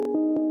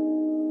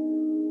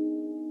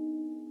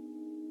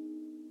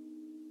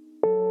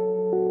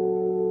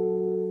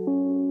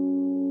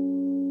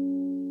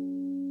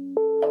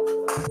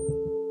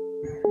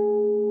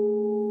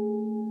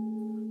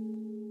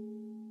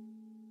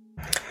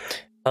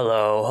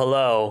Hello,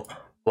 hello.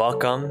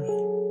 Welcome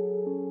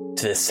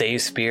to the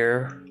Save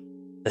Sphere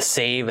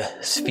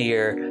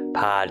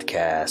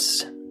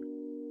podcast.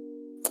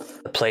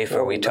 The place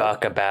where we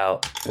talk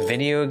about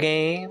video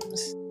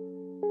games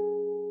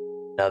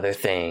and other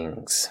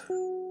things.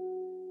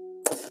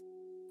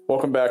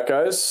 Welcome back,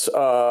 guys.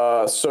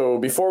 So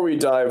before we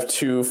dive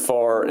too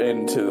far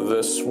into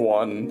this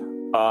one,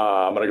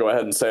 I'm going to go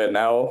ahead and say it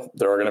now.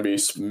 There are going to be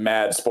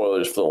mad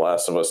spoilers for The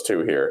Last of Us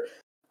 2 here.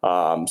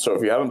 So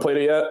if you haven't played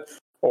it yet,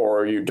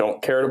 or you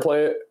don't care to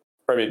play it,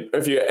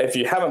 if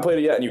you haven't played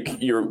it yet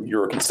and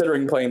you're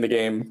considering playing the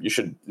game, you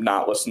should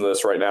not listen to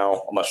this right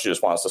now unless you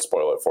just want us to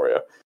spoil it for you.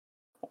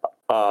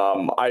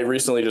 I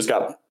recently just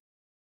got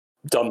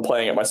done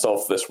playing it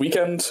myself this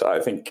weekend.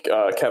 I think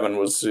Kevin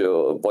was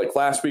like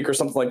last week or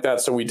something like that,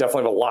 so we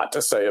definitely have a lot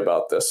to say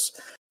about this.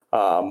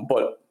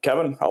 But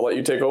Kevin, I'll let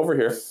you take over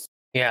here.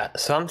 Yeah,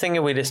 so I'm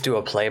thinking we just do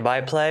a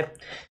play-by-play.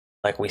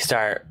 Like we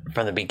start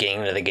from the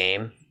beginning of the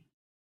game.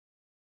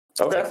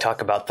 Okay. Like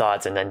talk about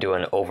thoughts and then do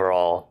an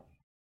overall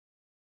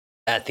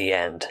at the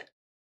end.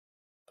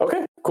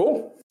 Okay,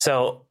 cool.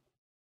 So,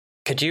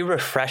 could you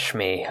refresh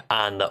me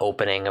on the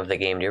opening of the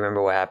game? Do you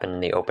remember what happened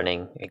in the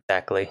opening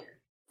exactly?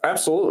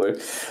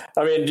 Absolutely.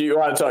 I mean, do you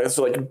want to talk? It's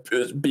like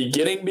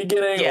beginning,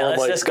 Yeah, or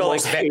let's like just the go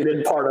most like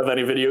hated part of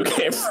any video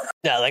game?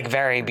 Yeah, like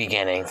very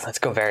beginning. Let's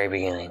go very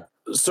beginning.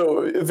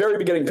 So, very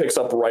beginning picks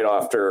up right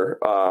after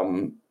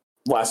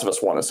Last of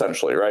Us 1,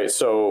 essentially, right?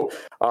 So,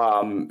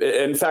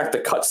 in fact, the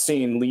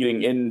cutscene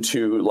leading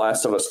into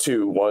Last of Us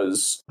 2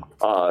 was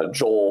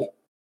Joel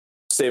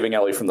saving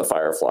Ellie from the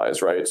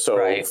Fireflies, right? So,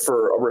 Right.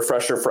 For a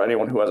refresher for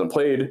anyone who hasn't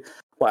played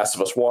Last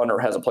of Us 1 or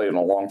hasn't played in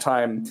a long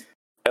time,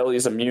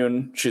 Ellie's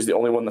immune. She's the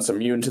only one that's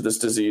immune to this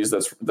disease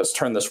that's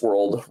turned this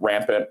world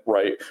rampant,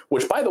 right?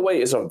 Which, by the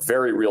way, is a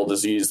very real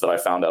disease that I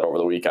found out over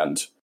the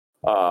weekend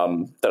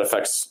that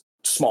affects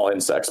small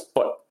insects.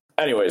 But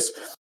anyways,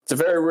 it's a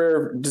very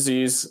rare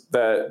disease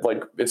that,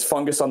 like, it's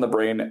fungus on the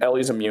brain.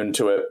 Ellie's immune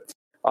to it.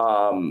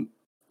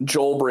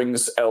 Joel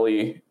brings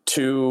Ellie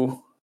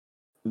to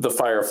the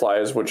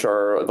Fireflies, which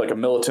are like a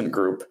militant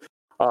group.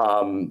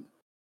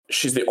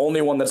 She's the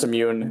only one that's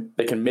immune.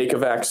 They can make a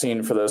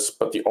vaccine for this,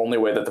 but the only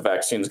way that the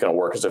vaccine is going to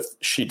work is if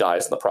she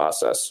dies in the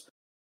process.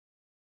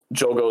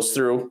 Joel goes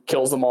through,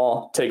 kills them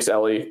all, takes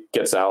Ellie,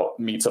 gets out,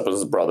 meets up with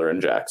his brother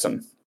in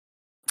Jackson.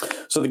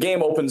 So the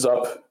game opens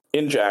up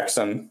in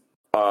Jackson.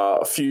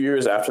 A few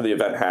years after the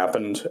event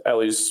happened.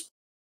 Ellie's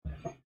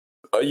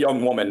a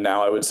young woman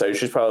now, I would say.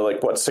 She's probably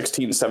like,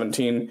 16,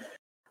 17?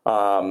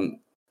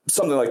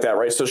 Something like that,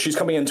 right? So she's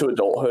coming into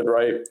adulthood,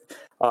 right?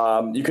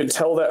 You can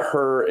tell that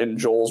her and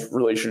Joel's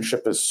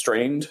relationship is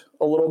strained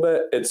a little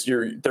bit.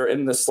 They're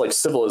in this like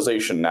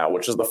civilization now,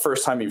 which is the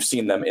first time you've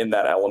seen them in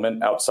that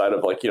element outside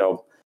of like,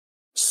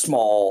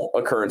 small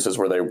occurrences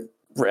where they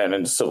ran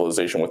into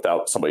civilization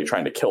without somebody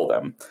trying to kill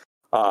them.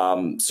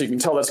 So you can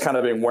tell that's kind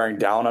of been wearing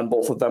down on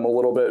both of them a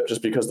little bit,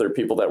 just because they're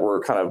people that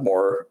were kind of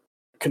more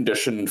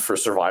conditioned for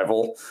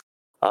survival.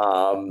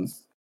 But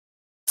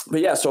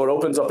yeah, so it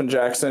opens up in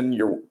Jackson.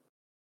 You're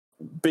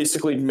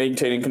basically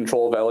maintaining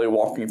control of Ellie,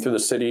 walking through the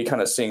city,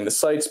 kind of seeing the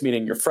sights,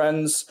 meeting your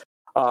friends.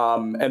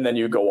 And then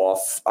you go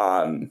off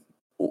on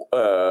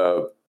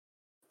an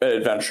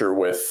adventure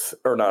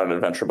not an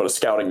adventure, but a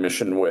scouting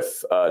mission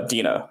with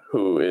Dina,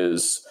 who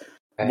is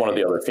one of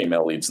the other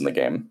female leads in the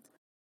game.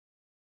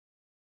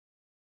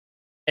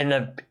 In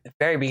the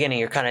very beginning,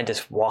 you're kind of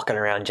just walking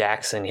around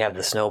Jackson. You have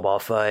the snowball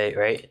fight,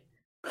 right?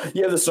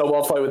 You have the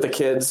snowball fight with the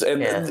kids.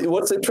 And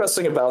What's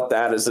interesting about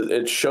that is that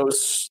it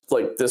shows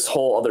like this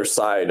whole other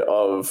side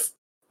of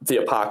the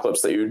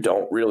apocalypse that you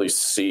don't really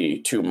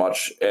see too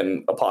much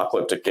in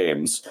apocalyptic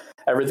games.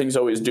 Everything's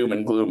always doom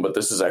and gloom, but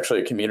this is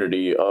actually a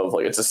community of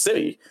it's a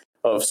city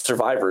of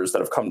survivors that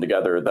have come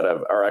together that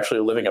are actually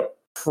living a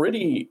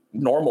pretty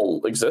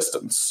normal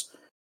existence,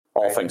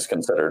 all things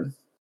considered.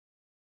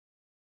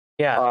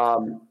 Yeah.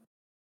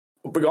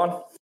 But go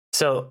on.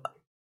 So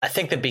I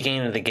think the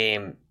beginning of the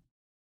game,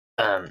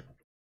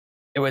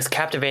 it was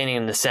captivating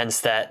in the sense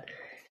that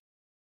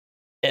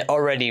it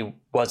already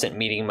wasn't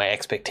meeting my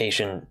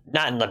expectation,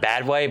 not in the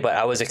bad way, but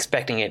I was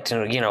expecting it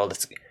to,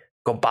 let's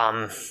go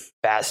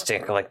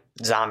bombastic, like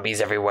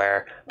zombies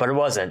everywhere, but it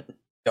wasn't.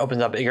 It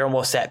opens up, you're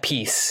almost at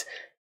peace.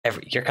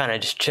 You're kind of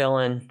just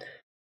chilling.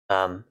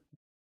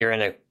 You're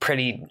in a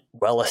pretty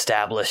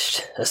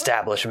well-established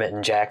establishment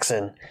in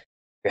Jackson.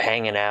 You're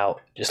hanging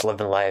out, just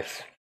living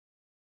life.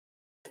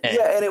 And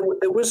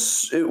it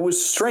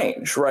was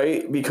strange,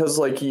 right? Because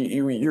like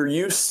you're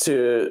used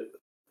to,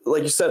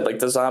 like you said, like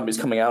the zombies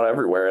coming out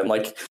everywhere, and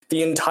like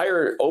the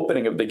entire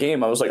opening of the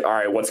game, I was like, all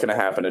right, what's going to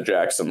happen to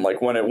Jackson?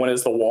 Like when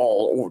is the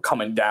wall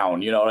coming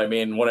down? You know what I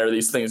mean? When are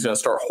these things going to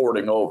start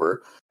hoarding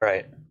over?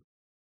 Right.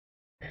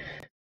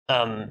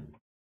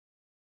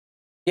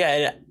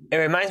 Yeah, it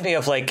reminds me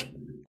of like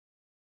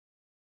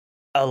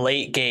a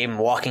late game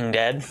Walking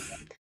Dead,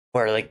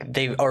 where like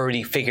they've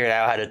already figured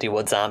out how to deal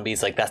with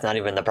zombies. Like that's not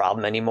even the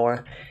problem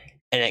anymore.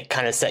 And it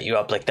kind of set you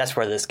up like that's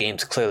where this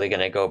game's clearly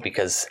going to go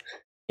because,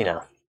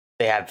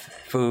 they have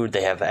food,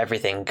 they have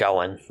everything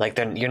going. Like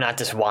you're not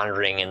just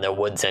wandering in the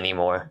woods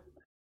anymore.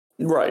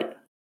 Right.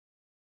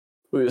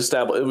 They've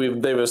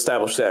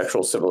established the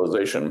actual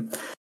civilization.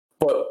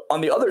 But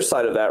on the other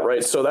side of that,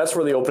 right, so that's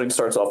where the opening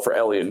starts off for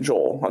Ellie and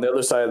Joel. On the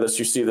other side of this,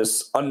 you see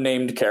this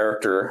unnamed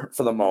character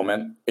for the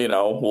moment.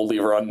 We'll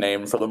leave her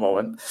unnamed for the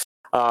moment.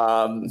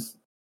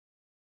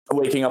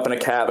 Waking up in a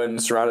cabin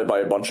surrounded by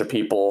a bunch of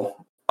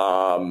people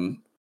and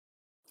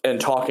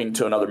talking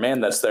to another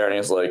man that's there. And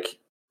he's like,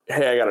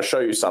 hey, I got to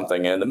show you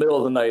something. And in the middle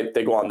of the night,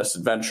 they go on this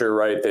adventure,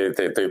 right?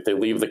 They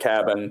leave the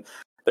cabin.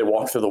 They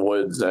walk through the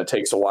woods, and it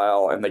takes a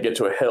while. And they get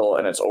to a hill,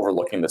 and it's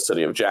overlooking the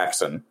city of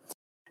Jackson.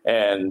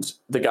 And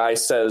the guy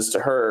says to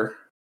her,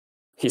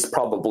 he's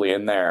probably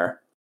in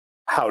there.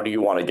 How do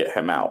you want to get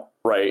him out?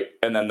 Right.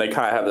 And then they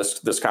kind of have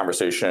this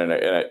conversation,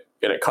 and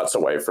it cuts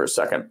away for a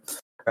second.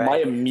 Right. My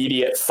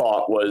immediate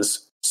thought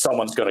was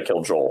someone's going to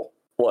kill Joel.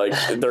 Like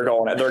they're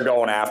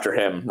going after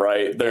him.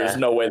 Right. There's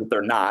no way that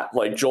they're not.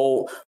 Like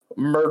Joel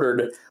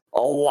murdered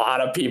a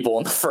lot of people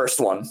in the first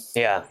one.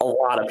 Yeah. A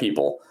lot of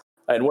people.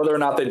 And whether or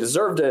not they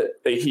deserved it,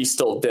 he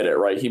still did it.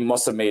 Right. He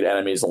must have made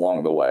enemies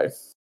along the way.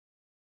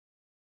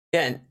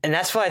 Yeah, and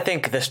that's why I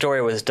think the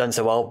story was done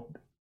so well,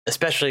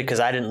 especially because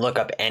I didn't look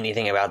up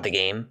anything about the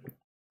game,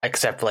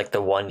 except for like the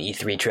one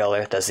E3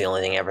 trailer. That's the only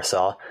thing I ever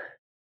saw.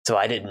 So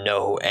I didn't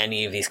know who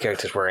any of these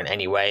characters were in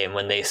any way. And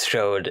when they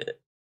showed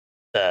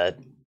the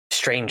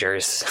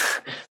strangers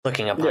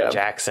looking upon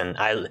Jackson,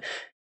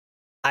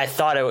 I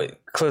thought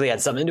it clearly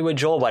had something to do with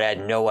Joel, but I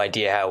had no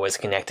idea how it was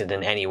connected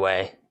in any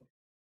way.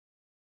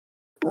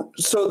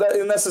 So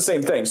that's the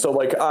same thing. So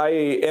like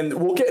and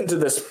we'll get into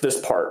this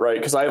part, right?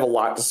 Because I have a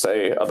lot to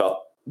say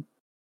about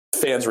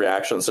fans'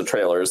 reactions to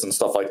trailers and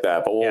stuff like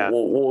that. But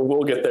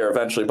we'll get there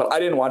eventually. But I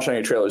didn't watch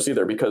any trailers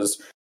either,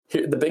 because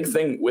the big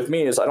thing with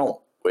me is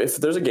if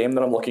there's a game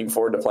that I'm looking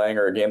forward to playing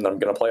or a game that I'm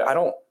going to play, I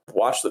don't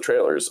watch the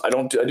trailers. I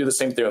do the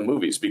same thing with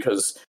movies,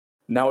 because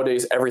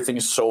nowadays everything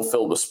is so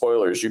filled with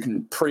spoilers. You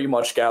can pretty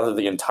much gather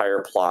the entire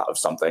plot of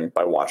something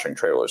by watching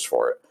trailers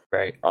for it.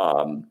 Right.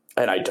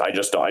 And I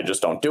just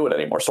don't do it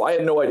anymore. So I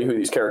had no idea who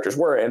these characters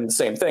were. And the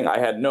same thing,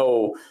 I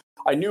knew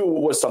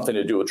it was something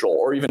to do with Joel,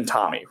 or even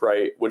Tommy,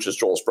 right, which is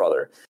Joel's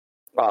brother.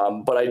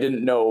 But I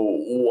didn't know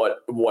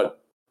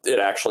what it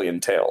actually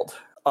entailed.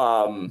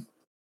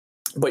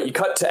 But you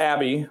cut to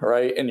Abby,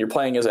 right, and you're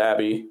playing as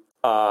Abby.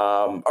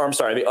 Or I'm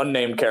sorry, the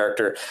unnamed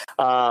character.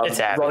 It's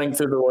Abby. Running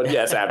through the woods.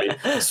 Yes, Abby.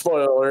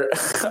 Spoiler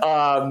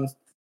alert.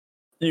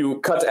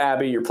 You cut to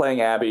Abby, you're playing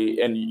Abby,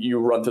 and you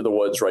run through the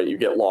woods, right? You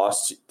get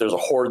lost. There's a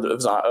horde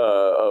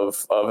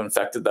of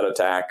infected that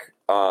attack.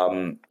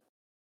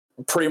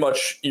 Pretty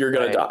much you're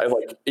going to die.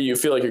 Like, you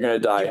feel like you're going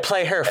to die. You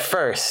play her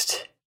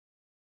first.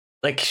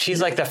 Like,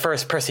 she's like the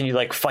first person you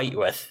like fight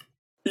with.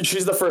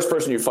 She's the first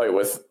person you fight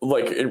with,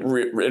 like in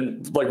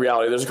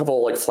reality. There's a couple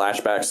of like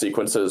flashback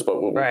sequences,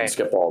 but we can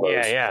skip all those.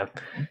 Yeah.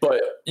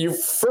 But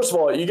first of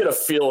all, you get a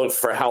feel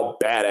for how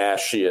badass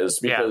she is,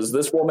 because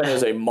this woman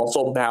is a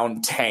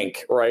muscle-bound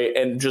tank, right?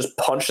 And just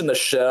punching the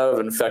shit out of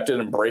infected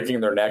and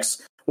breaking their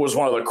necks was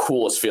one of the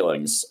coolest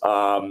feelings.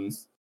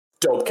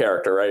 Dope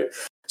character, right?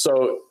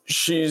 So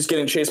she's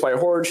getting chased by a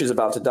horde. She's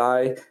about to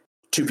die.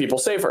 2 people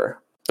save her.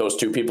 Those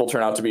 2 people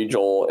turn out to be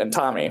Joel and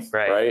Tommy,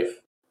 right?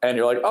 And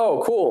you're like,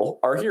 oh, cool.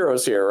 Our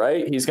hero's here,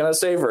 right? He's going to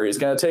save her. He's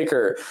going to take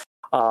her.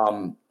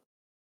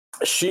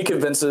 She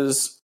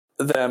convinces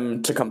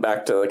them to come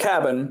back to the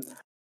cabin,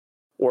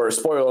 where,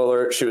 spoiler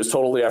alert, she was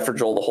totally after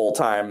Joel the whole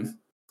time.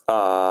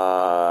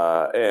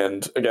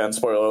 And again,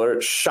 spoiler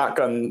alert,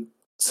 shotguns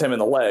him in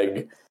the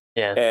leg.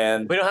 Yeah.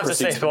 And we don't have to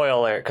say spoiler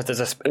alert, because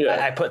there's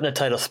I put in the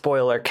title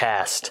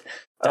Spoilercast.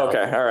 So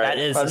okay. All right. That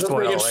is I'm just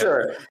making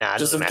sure.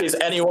 Just in case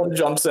anyone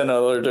jumps in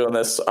and they're doing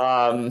this.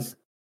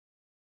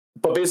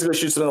 But basically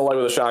shoots him in the leg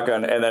with a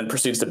shotgun and then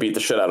proceeds to beat the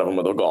shit out of him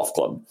with a golf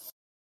club.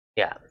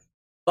 Yeah.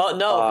 Well,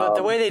 no, but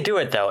the way they do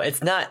it, though,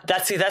 it's not.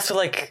 That's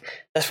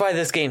why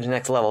this game's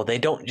next level. They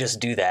don't just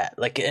do that.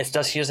 Like, it's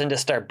just, she doesn't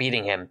just start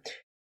beating him.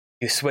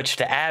 You switch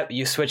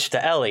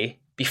to Ellie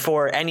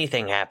before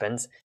anything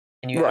happens,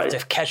 and you have to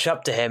catch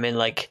up to him, and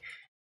like,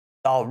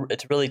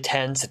 it's really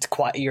tense. It's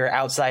quiet. You're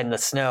outside in the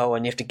snow,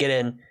 and you have to get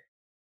in,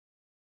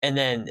 and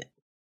then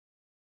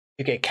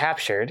you get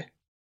captured.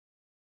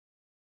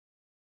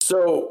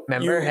 So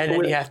remember, and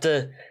then you have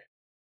to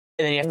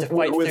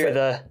fight through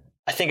the.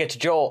 I think it's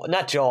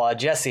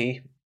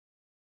Jesse,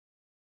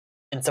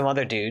 and some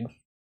other dude,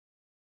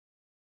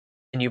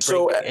 and you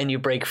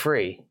break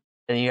free,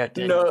 and you have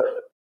to. No,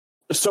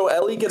 so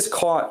Ellie gets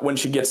caught when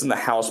she gets in the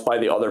house by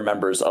the other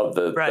members of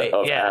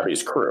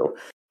Abby's crew,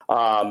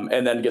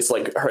 and then gets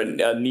like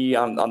a knee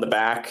on the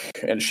back,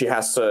 and she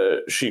breaks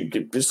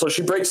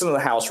into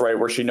the house, right,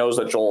 where she knows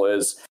that Joel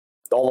is.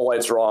 All the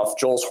lights are off.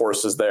 Joel's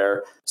horse is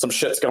there. Some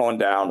shit's going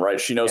down, right?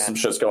 She knows some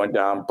shit's going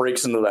down.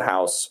 Breaks into the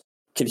house.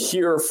 Can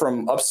hear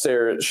from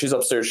upstairs. She's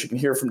upstairs. She can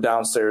hear from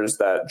downstairs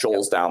that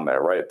Joel's down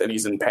there, right? That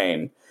he's in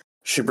pain.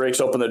 She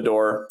breaks open the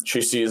door.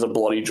 She sees a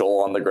bloody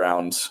Joel on the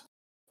ground,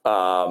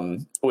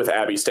 with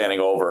Abby standing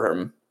over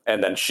him,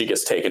 and then she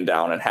gets taken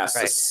down and has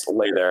to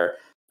lay there.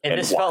 And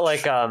this felt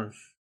like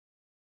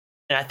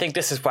and I think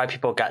this is why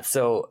people got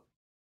so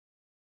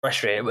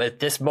frustrated with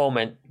this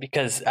moment,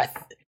 because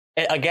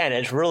again,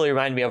 it really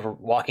reminded me of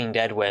Walking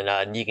Dead when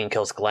Negan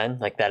kills Glenn,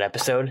 like that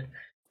episode.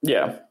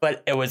 Yeah.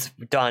 But it was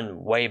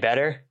done way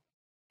better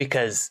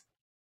because,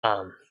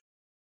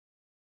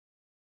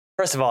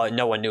 first of all,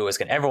 no one knew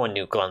everyone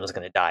knew Glenn was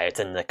going to die. It's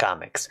in the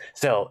comics.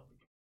 So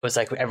it was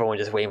like everyone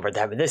just waiting for it to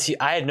happen.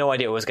 I had no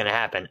idea what was going to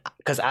happen,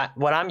 because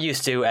what I'm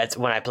used to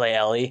when I play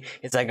Ellie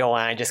is I go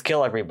and I just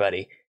kill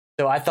everybody.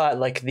 So I thought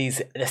like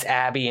this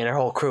Abby and her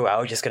whole crew, I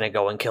was just going to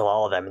go and kill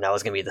all of them, and that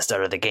was going to be the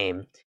start of the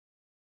game.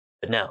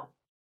 But no,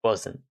 it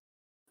wasn't.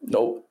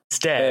 Nope.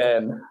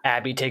 Instead,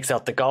 Abby takes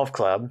out the golf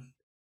club,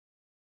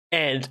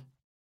 and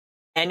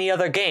any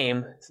other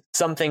game,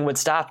 something would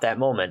stop that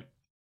moment.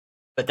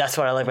 But that's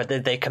what I like,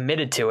 but they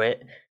committed to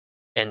it,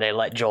 and they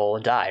let Joel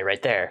die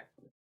right there.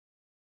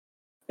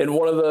 And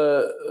one of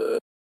the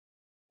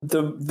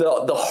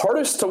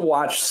hardest to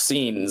watch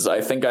scenes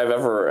I think I've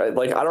ever,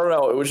 like, I don't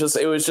know, it was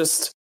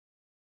just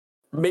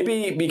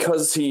maybe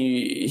because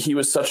he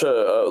was such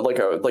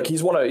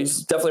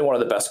he's definitely one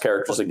of the best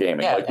characters in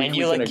gaming. Yeah, like, and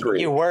you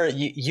agree.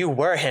 You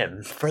were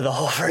him for the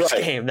whole first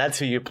game.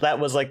 That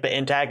was like the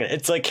antagonist.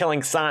 It's like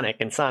killing Sonic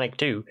in Sonic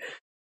 2.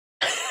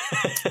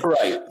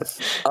 Right.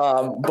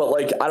 But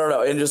like, I don't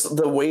know, and just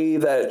the way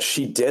that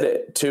she did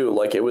it too,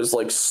 like it was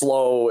like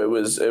slow, it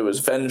was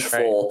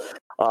vengeful,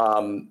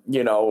 right.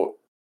 You know,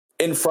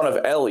 in front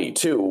of Ellie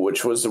too,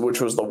 which was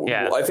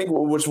I think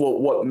which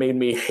what made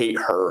me hate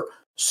her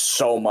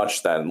so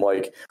much then.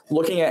 Like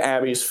looking at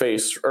Ellie's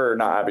face,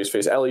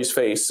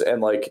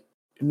 and like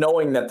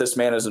knowing that this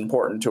man is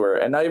important to her,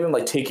 and not even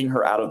like taking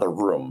her out of the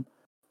room,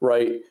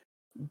 right?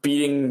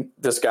 Beating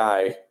this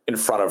guy in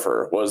front of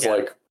her was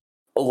like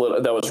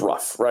that was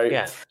rough, right?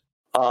 Yeah.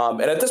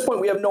 And at this point,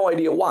 we have no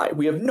idea why.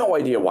 We have no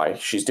idea why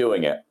she's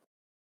doing it.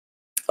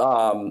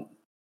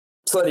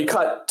 So then you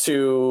cut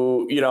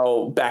to, you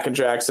know, back in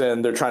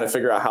Jackson. They're trying to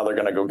figure out how they're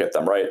going to go get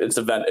them, right? It's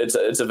a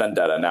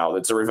vendetta now.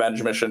 It's a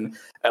revenge mission.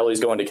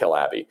 Ellie's going to kill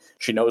Abby.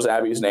 She knows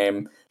Abby's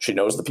name. She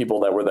knows the people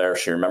that were there.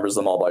 She remembers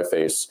them all by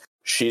face.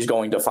 She's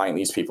going to find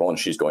these people, and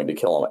she's going to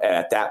kill them. And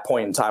at that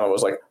point in time, I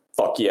was like,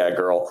 fuck yeah,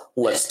 girl,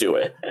 let's do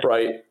it,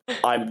 right?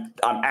 I'm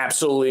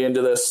absolutely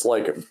into this.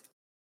 Like,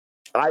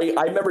 I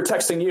remember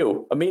texting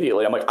you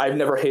immediately. I'm like, I've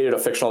never hated a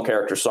fictional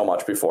character so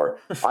much before.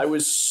 I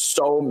was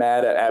so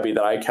mad at Abby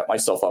that I kept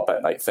myself up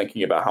at night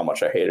thinking about how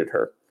much I hated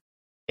her.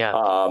 Yeah.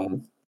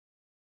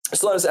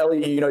 So then as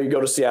Ellie, you know, you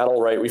go to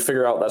Seattle, right? We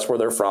figure out that's where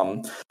they're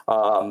from.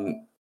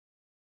 And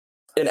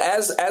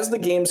as the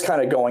game's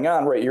kind of going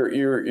on, right?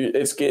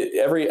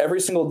 Every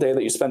single day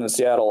that you spend in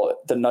Seattle,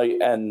 the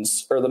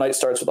night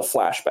starts with a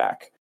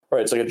flashback.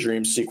 Right, it's like a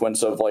dream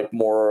sequence of like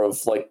more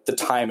of like the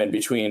time in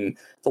between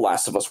The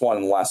Last of Us 1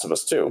 and The Last of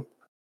Us 2.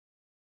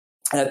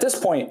 And at this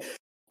point,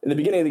 in the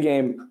beginning of the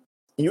game,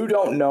 you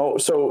don't know.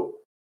 So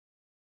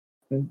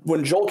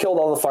when Joel killed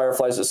all the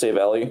Fireflies to save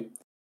Ellie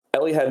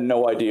had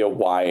no idea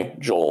why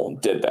Joel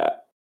did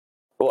that,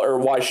 or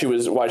why Joel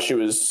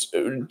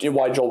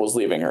was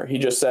leaving her. He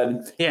just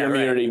said, your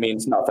immunity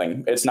means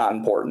nothing. It's not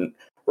important,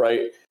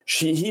 right?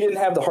 He didn't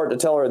have the heart to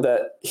tell her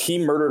that he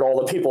murdered all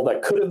the people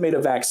that could have made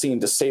a vaccine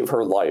to save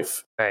her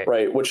life,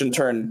 right? Which in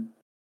turn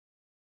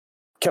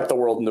kept the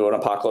world into an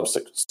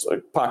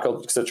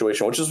apocalyptic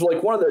situation, which is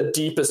like one of the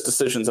deepest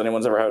decisions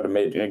anyone's ever had to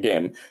make in a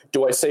game.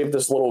 Do I save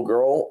this little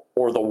girl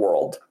or the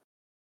world?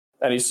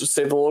 And he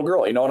saved the little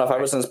girl. You know, and if I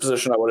was in this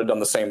position, I would have done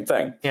the same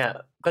thing.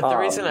 Yeah, but the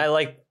reason I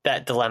like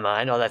that dilemma,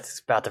 I know that's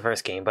about the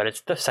first game, but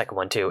it's the second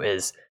one too,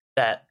 is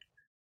that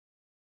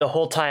the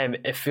whole time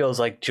it feels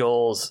like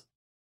Joel's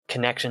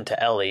connection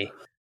to Ellie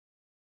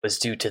was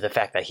due to the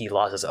fact that he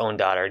lost his own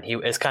daughter, and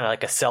it's kind of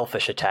like a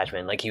selfish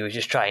attachment. Like he was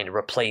just trying to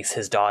replace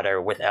his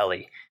daughter with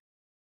Ellie,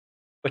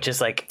 which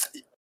is like,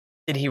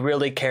 did he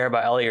really care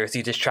about Ellie, or is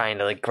he just trying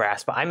to like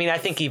grasp? I mean, I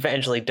think he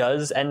eventually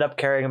does end up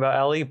caring about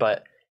Ellie,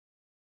 but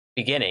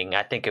beginning,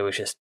 I think it was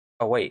just,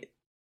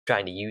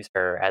 trying to use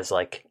her as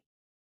like.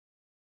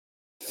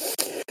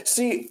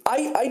 See,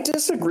 I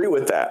disagree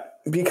with that,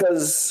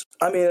 because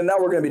I mean, and now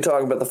we're going to be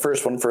talking about the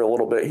first one for a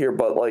little bit here,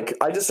 but like,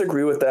 I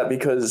disagree with that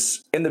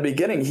because in the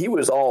beginning he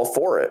was all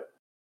for it,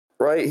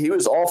 right? He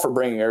was all for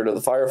bringing her to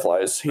the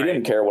Fireflies. He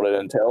didn't care what it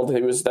entailed.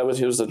 He was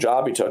the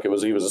job he took. He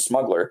was a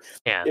smuggler.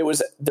 Yeah. It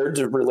was their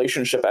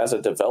relationship as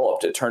it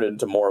developed. It turned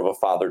into more of a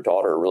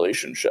father-daughter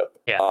relationship.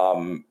 Yeah. I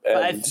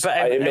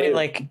mean,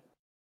 like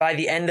by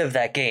the end of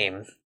that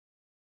game,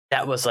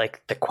 that was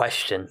like the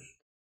question.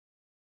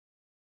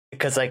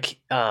 Because like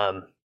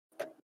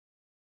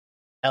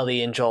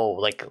Ellie and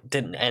Joel like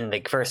didn't end the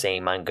first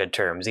game on good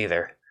terms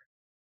either,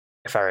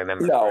 if I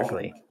remember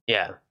correctly.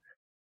 Yeah,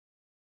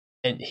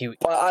 and she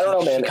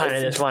kind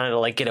of just wanted to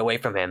like get away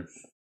from him.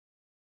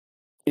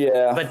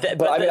 Yeah,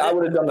 I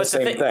would have done the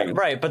same thing.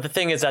 Right, but the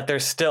thing is that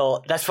there's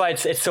still, that's why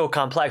it's so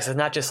complex. It's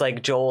not just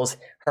like Joel's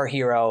her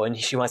hero and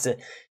she wants to,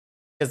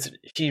 because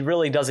she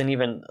really doesn't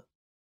even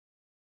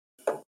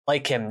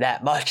like him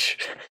that much.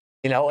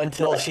 You know,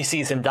 until she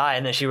sees him die,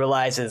 and then she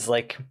realizes,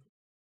 like,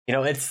 you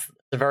know, it's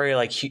a very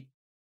like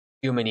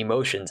human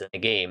emotions in the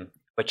game,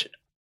 which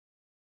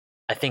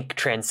I think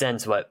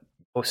transcends what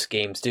most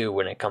games do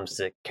when it comes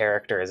to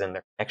characters and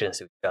their connections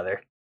to each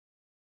other.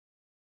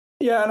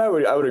 Yeah, and I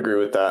would agree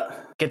with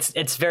that.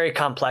 It's very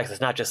complex.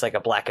 It's not just like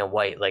a black and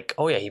white, like,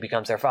 oh yeah, he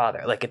becomes their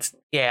father. Like, it's,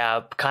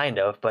 yeah, kind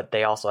of, but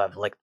they also have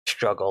like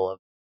struggle of.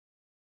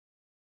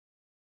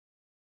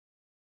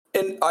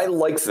 And I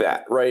like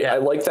that, right? Yeah. I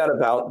like that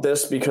about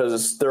this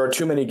because there are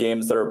too many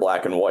games that are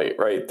black and white,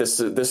 right? This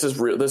is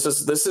real. This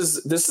is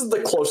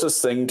the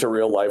closest thing to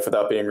real life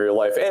without being real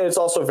life, and it's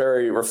also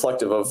very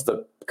reflective of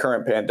the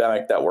current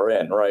pandemic that we're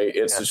in, right?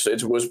 It's just,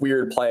 it was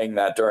weird playing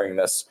that during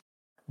this,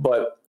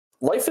 but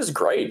life is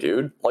gray,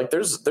 dude. Like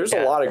there's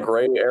a lot of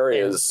gray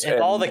areas,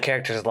 and all the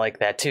characters like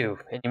that too.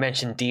 And you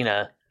mentioned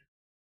Dina,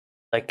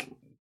 like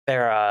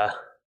they're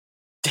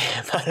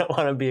damn, I don't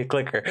want to be a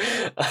clicker.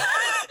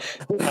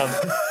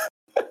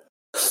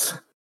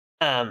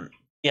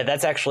 Yeah,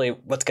 that's actually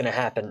what's going to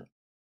happen.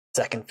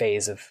 Second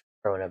phase of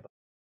Corona.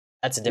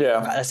 That's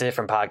a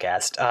different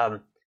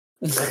podcast.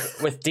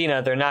 With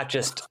Dina, they're not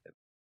just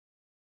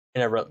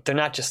they're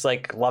not just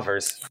like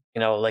lovers,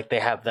 like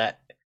they have that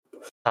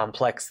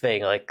complex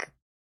thing. Like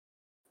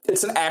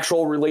it's an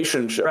actual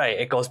relationship, right?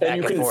 It goes back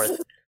and forth.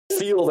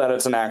 Feel that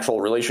it's an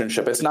actual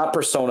relationship. It's not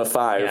Persona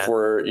 5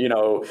 where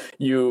you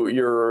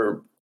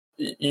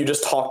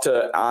just talk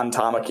to Ann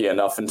Tamaki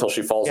enough until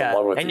she falls in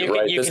love with you,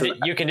 right?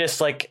 You can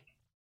just like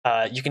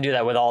you can do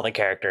that with all the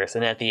characters,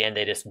 and at the end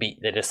they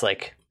just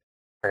like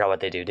I forgot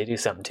what they do. They do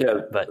something too. Yeah,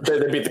 but they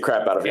beat the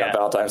crap out of you on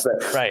Valentine's Day.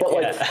 Right.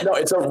 But no,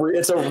 it's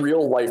a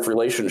real life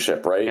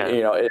relationship, right?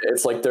 Yeah.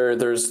 It's like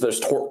there's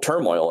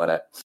turmoil in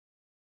it.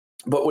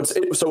 But what's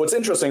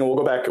interesting, and we'll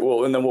go back,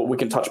 and then we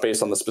can touch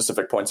base on the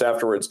specific points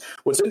afterwards.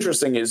 What's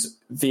interesting is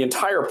the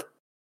entire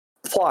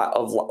plot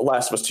of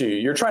Last of Us 2.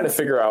 You're trying to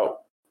figure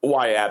out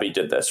why Abby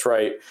did this,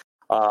 right?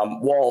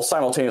 While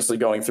simultaneously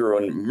going through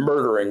and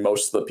murdering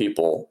most of the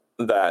people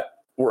that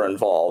were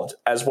involved,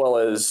 as well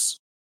as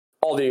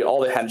all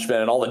the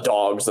henchmen and all the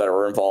dogs that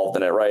were involved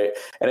in it, right?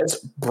 And it's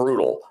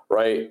brutal,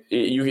 right?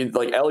 You can,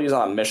 like, Ellie's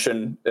on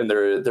mission, and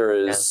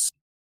there's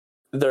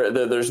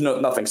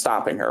nothing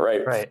stopping her,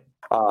 right? Right.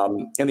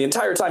 And the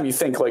entire time you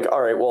think like,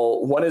 all right,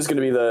 well, when is going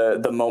to be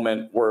the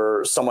moment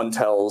where someone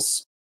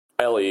tells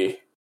Ellie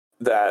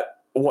that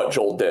what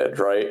Joel did,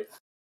 right?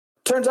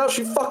 Turns out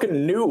she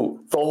fucking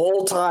knew the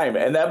whole time,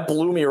 and that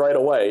blew me right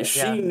away. Yeah.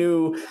 She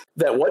knew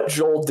that what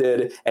Joel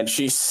did, and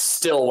she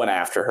still went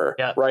after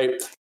her, right?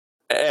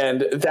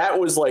 And that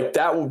was like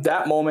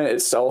that moment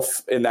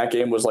itself in that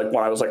game was like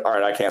when I was like, all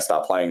right, I can't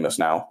stop playing this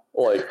now.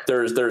 Like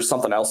there's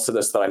something else to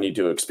this that I need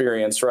to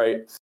experience,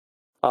 right?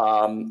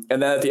 And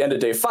then at the end of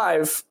day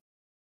 5,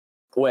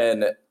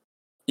 when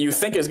you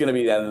think is going to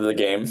be the end of the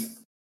game,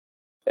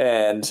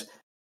 and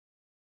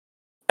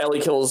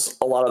Ellie kills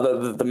a lot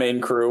of the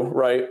main crew,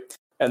 right?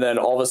 And then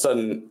all of a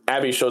sudden,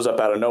 Abby shows up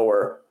out of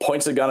nowhere,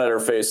 points a gun at her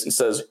face, and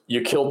says,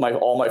 "You killed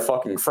all my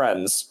fucking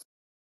friends."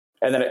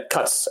 And then it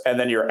cuts, and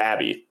then you're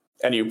Abby,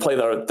 and you play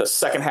the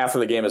second half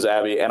of the game as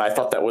Abby, and I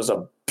thought that was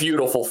a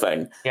beautiful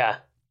thing. Yeah.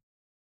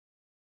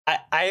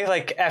 I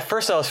like, at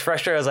first I was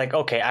frustrated. I was like,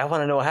 okay, I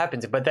want to know what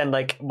happens. But then,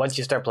 like, once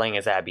you start playing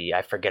as Abby,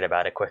 I forget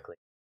about it quickly.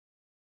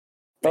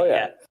 Oh,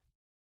 yeah.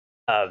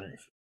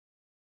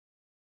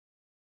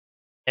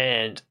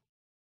 And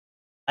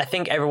I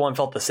think everyone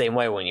felt the same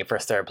way when you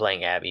first started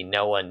playing Abby.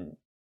 No one,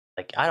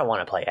 like, I don't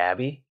want to play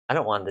Abby. I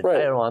don't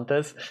want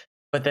this.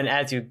 But then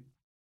as you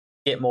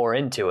get more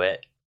into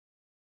it,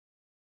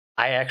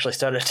 I actually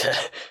started to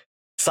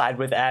side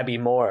with Abby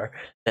more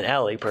than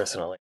Ellie,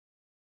 personally.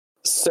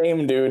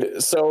 Same,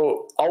 dude.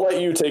 So I'll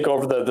let you take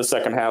over the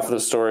second half of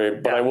the story,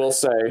 but I will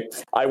say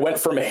I went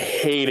from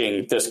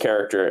hating this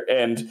character,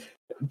 and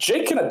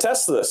Jake can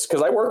attest to this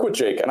because I work with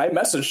Jake, and I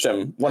messaged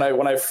him when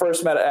I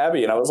first met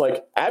Abby, and I was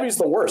like, Abby's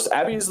the worst.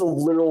 Abby's the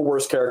literal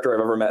worst character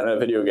I've ever met in a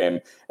video game.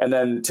 And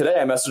then today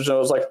I messaged him, I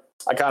was like,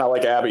 I kind of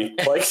like Abby.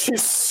 Like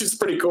she's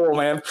pretty cool,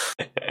 man.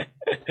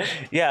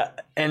 Yeah,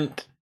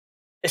 and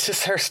it's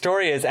just her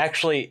story is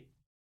actually,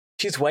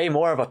 she's way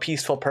more of a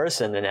peaceful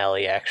person than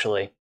Ellie,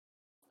 actually.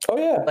 Oh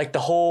yeah, like the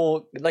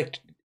whole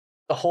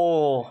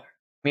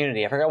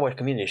community. I forgot what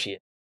community she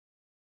is.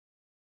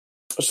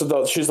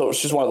 So she's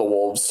one of the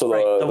wolves. So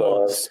right, the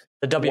wolves,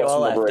 the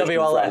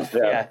WLF.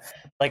 Yeah,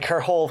 like her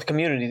whole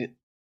community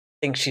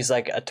thinks she's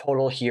like a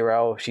total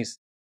hero. She's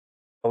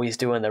always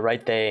doing the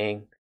right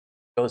thing.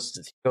 Goes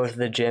to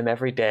the gym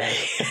every day.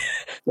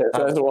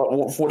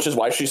 Which is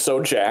why she's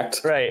so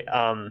jacked. Right.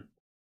 And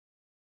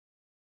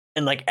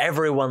like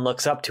everyone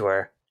looks up to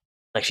her.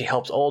 Like she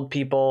helps old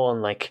people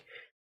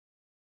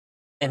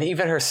and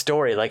even her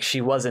story, like she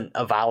wasn't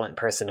a violent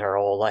person her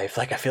whole life.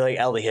 Like I feel like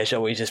Ellie has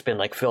always just been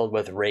like filled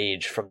with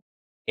rage from the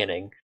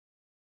beginning.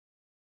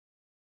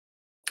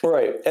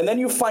 Right. And then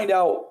you find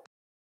out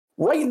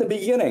right in the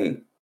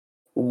beginning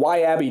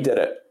why Abby did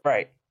it.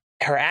 Right.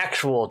 Her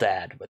actual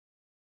dad.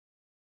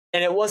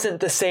 And it wasn't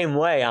the same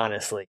way,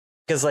 honestly.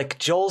 Because like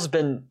Joel's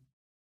been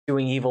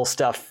doing evil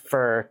stuff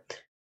for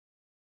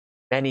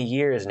many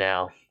years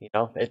now. You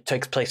know, it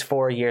takes place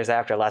 4 years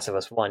after Last of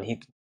Us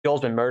 1.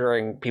 Joel's been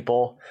murdering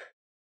people.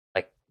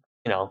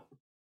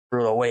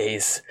 brutal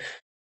ways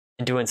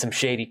and doing some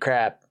shady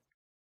crap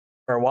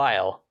for a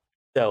while.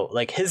 So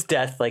like his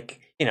death, like,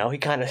 you know, he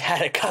kind of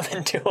had it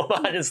coming to him,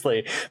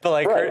 honestly. But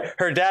like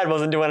her dad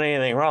wasn't doing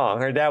anything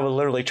wrong. Her dad was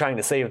literally trying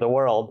to save the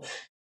world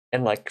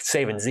and like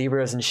saving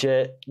zebras and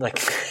shit.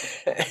 Like,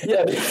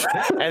 yeah.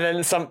 And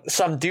then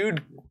some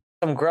dude,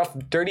 some gruff,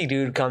 dirty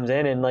dude comes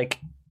in and like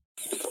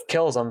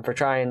kills him for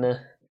trying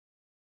to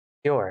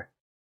cure.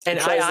 And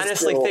I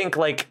honestly think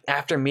like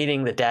after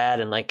meeting the dad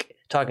and like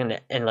talking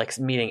to and like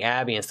meeting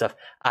Abby and stuff,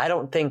 I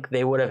don't think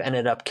they would have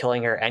ended up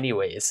killing her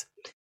anyways.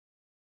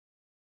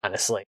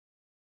 Honestly,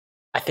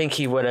 I think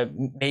he would have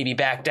maybe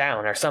backed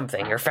down or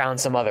something or found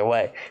some other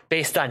way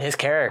based on his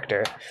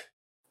character.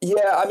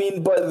 Yeah, I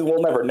mean, but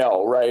we'll never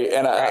know, right?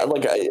 And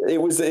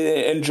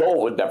and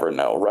Joel would never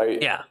know,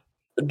 right? Yeah.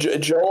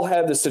 Joel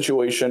had the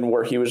situation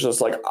where he was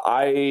just like,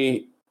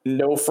 I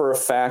know for a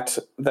fact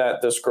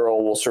that this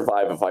girl will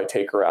survive if I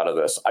take her out of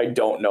this. I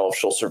don't know if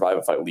she'll survive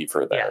if I leave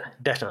her there. Yeah,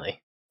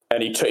 definitely.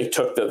 And he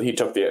took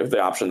the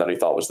option that he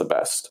thought was the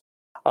best.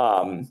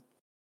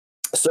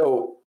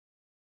 So,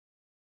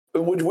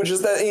 which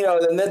is that, you know,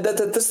 and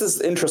that this is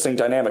interesting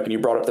dynamic. And you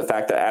brought up the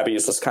fact that Abby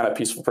is this kind of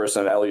peaceful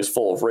person and Ellie is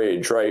full of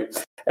rage, right?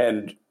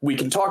 And we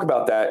can talk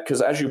about that because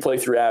as you play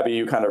through Abby,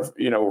 you kind of,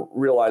 you know,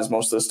 realize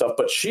most of the stuff.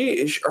 But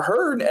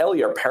her and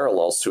Ellie are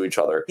parallels to each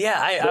other. Yeah,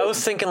 I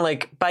was thinking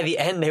like by the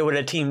end they would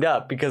have teamed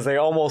up because they're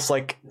almost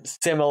like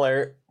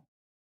similar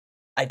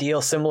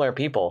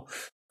people.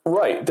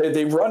 Right.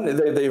 They're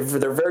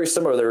very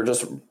similar. They were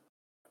just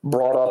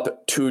brought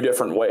up two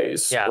different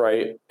ways. Yeah.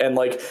 Right. And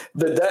like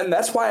and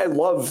that's why I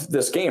love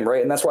this game.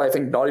 Right. And that's why I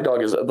think Naughty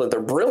Dog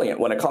they're brilliant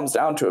when it comes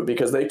down to it,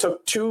 because they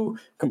took two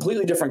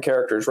completely different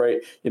characters.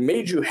 Right. It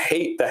made you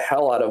hate the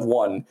hell out of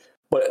one.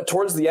 But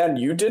towards the end,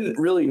 you didn't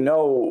really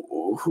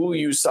know who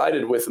you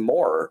sided with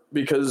more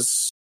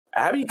because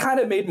Abby kind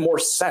of made more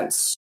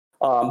sense.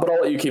 But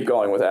I'll let you keep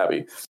going with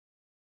Abby.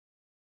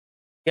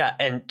 Yeah.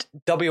 And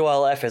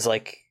WLF is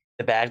like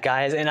the bad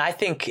guys. And I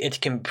think it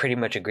can pretty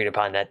much agreed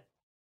upon that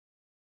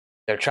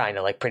they're trying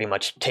to like pretty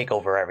much take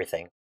over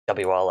everything.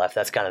 WLF,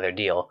 that's kind of their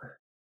deal.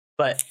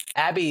 But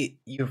Abby,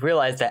 you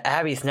realize that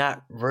Abby's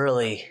not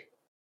really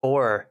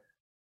for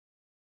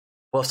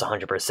Wolf's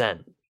 100%.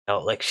 You know,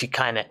 like she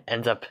kind of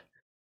ends up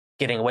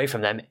getting away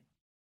from them,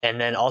 and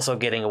then also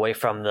getting away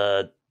from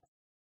the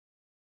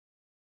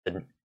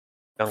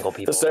jungle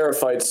people, the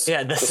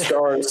Seraphites, the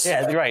Scars.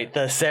 Yeah, right.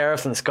 The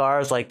Seraphs and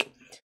Scars. Like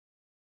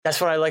that's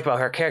what I like about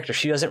her character.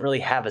 She doesn't really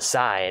have a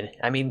side.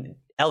 I mean,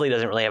 Ellie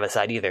doesn't really have a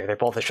side either. They're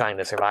both trying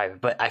to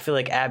survive. But I feel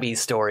like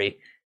Abby's story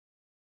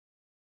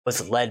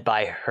was led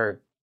by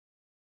her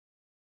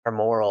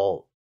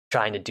moral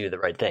trying to do the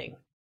right thing.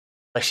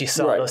 Like she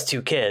saw those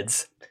two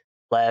kids,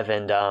 Lev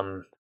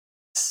and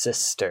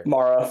sister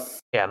Mara.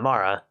 Yeah,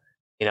 Mara.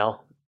 You know,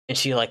 and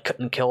she like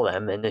couldn't kill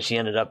them, and then she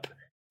ended up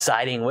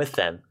siding with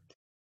them,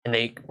 and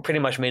they pretty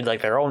much made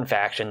like their own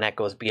faction that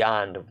goes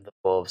beyond the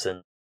wolves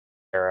and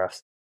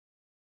sheriffs,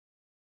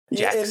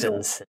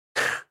 Jacksons.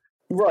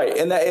 Right,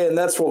 and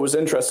that's what was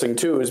interesting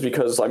too, is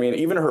because I mean,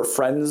 even her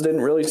friends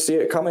didn't really see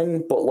it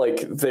coming, but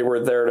like they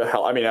were there to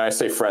help. I mean, I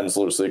say friends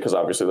loosely because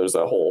obviously there's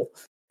that whole,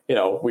 you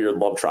know, weird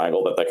love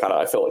triangle that kind of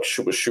I feel like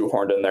was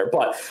shoehorned in there.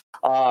 But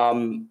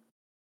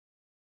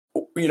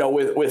you know,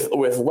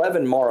 with Lev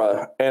and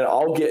Mara, and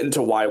I'll get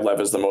into why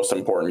Lev is the most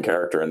important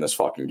character in this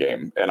fucking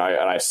game, and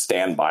I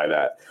stand by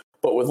that.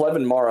 But with Lev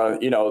and Mara,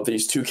 you know,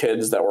 these two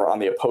kids that were on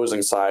the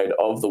opposing side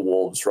of the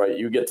wolves, right?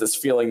 You get this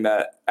feeling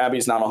that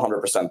Abby's not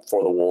 100%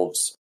 for the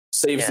wolves,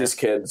 saves these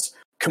kids,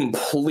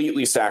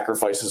 completely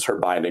sacrifices her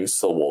bindings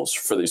to the wolves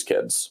for these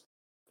kids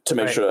to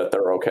make sure that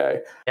they're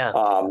okay. Yeah.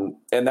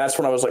 And that's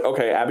when I was like,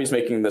 okay, Abby's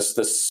making this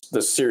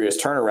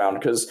serious turnaround,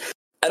 because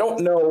I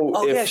don't know.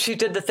 Oh, yeah, she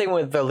did the thing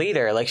with the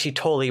leader. Like she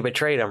totally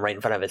betrayed him right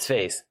in front of his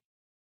face.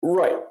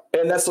 Right.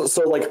 And that's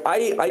so like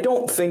I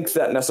don't think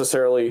that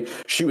necessarily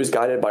she was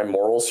guided by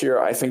morals here.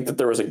 I think that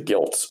there was a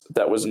guilt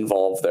that was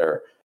involved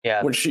there.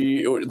 Yeah. When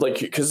she like,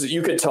 because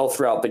you could tell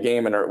throughout the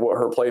game and her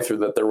playthrough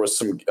that there was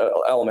some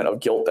element of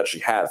guilt that she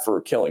had for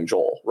killing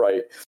Joel.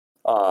 Right.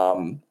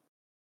 And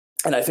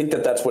I think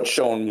that that's what's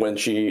shown when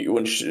she,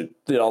 you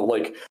know,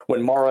 like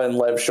when Mara and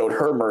Lev showed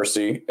her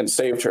mercy and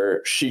saved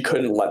her, she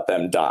couldn't let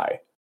them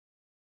die.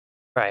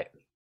 Right.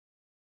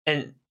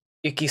 And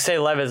you say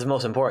Lev is the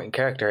most important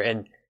character,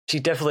 and she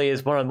definitely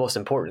is one of the most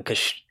important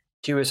because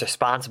she was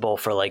responsible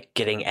for like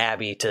getting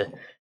Abby to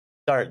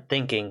start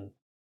thinking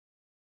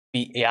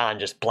beyond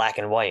just black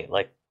and white,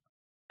 like,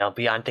 you know,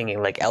 beyond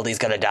thinking like Ellie's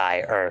gonna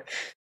die or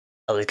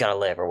Ellie's gonna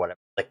live or whatever.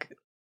 Like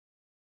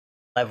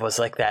Lev was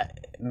like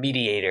that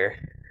mediator,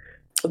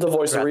 the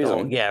voice of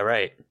reason. Yeah,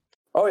 right.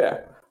 Oh yeah,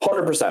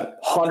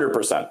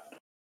 100%.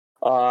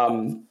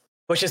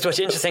 Which is what's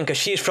interesting because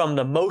she's from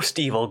the most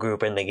evil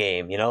group in the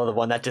game, you know, the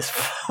one that just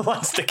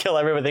wants to kill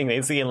everything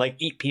they see and like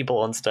eat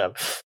people and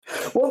stuff.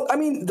 Well, I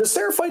mean, the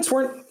Seraphites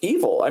weren't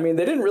evil. I mean,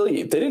 they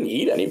didn't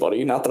eat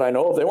anybody. Not that I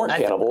know of. They weren't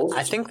cannibals.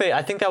 I think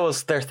that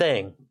was their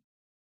thing.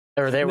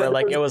 Or they were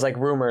like, it was like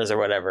rumors or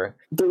whatever.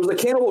 There was a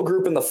cannibal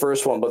group in the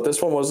first one, but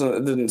this one wasn't.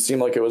 It didn't seem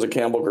like it was a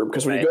cannibal group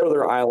because when you go to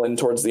their island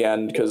towards the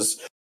end,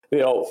 because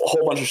a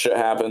whole bunch of shit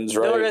happens,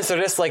 right? No, they're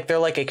just like they're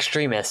like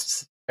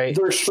extremists, right?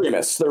 They're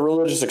extremists. They're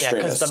religious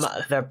extremists.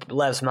 Yeah, because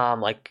Lev's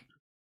mom like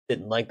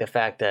didn't like the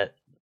fact that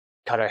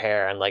cut her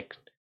hair and like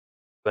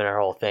doing her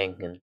whole thing,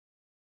 and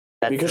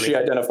because she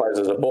identifies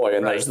as a boy,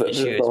 and right. there's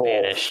she was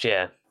banished,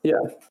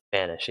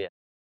 banished,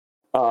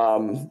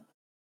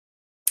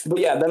 But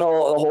yeah, then a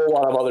whole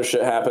lot of other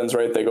shit happens,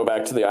 right? They go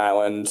back to the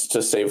island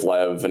to save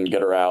Lev and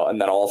get her out,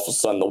 and then all of a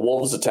sudden the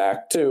wolves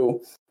attack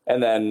too,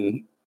 and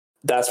then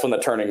that's when the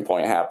turning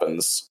point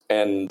happens.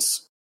 And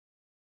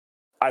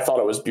I thought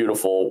it was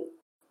beautiful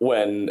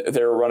when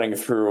they were running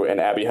through and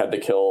Abby had to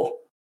kill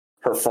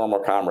her former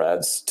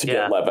comrades to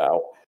get Lev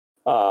out.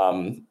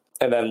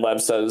 And then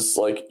Lev says,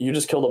 like, you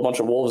just killed a bunch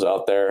of wolves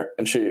out there,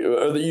 and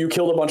you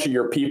killed a bunch of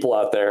your people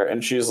out there,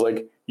 and she's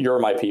like, you're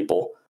my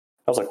people.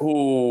 I was like,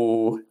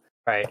 ooh.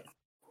 Right.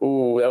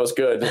 Ooh, that was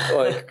good.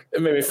 Like,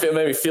 it made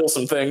me feel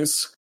some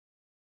things.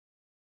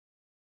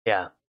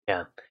 Yeah.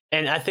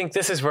 And I think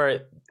this is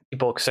where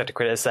people start to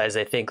criticize.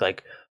 They think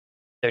like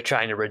they're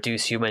trying to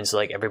reduce humans,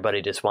 like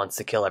everybody just wants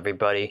to kill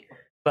everybody.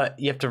 But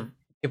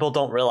people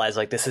don't realize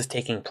like this is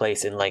taking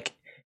place in like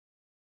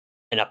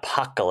an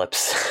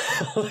apocalypse.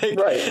 Like,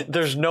 right.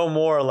 There's no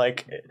more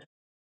like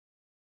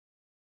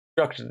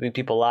structuring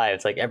people's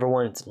lives. Like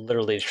everyone's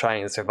literally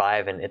trying to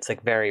survive, and it's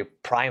like very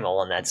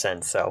primal in that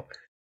sense. So.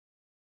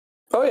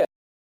 Oh yeah.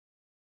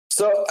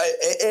 So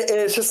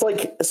it's just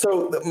like,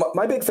 so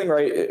my big thing,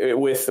 right,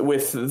 with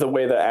the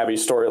way that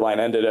Abby's storyline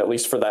ended, at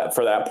least for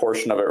that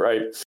portion of it,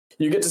 right,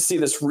 you get to see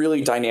this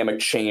really dynamic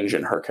change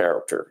in her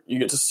character. You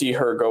get to see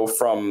her go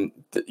from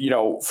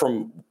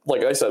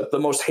like I said, the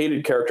most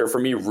hated character for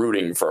me,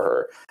 rooting for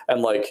her,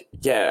 and like,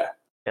 yeah,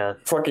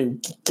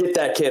 fucking get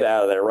that kid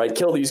out of there, right?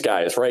 Kill these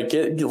guys, right?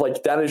 Get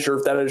like that is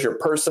your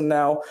person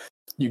now.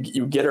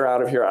 You get her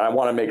out of here. I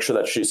want to make sure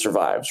that she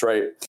survives,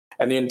 right?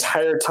 And the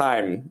entire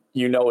time,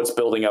 it's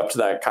building up to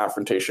that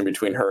confrontation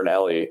between her and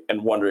Ellie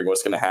and wondering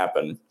what's going to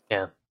happen.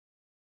 Yeah.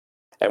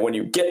 And when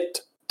you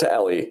get to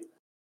Ellie,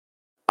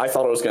 I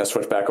thought it was going to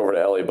switch back over to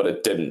Ellie, but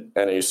it didn't.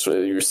 And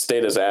you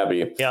stayed as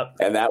Abby. Yep.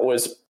 And that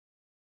was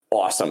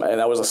awesome. And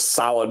that was a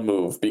solid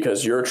move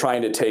because you're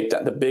trying to take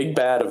the big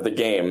bad of the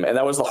game. And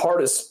that was the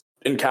hardest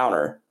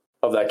encounter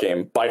of that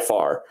game by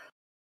far.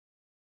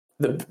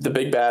 The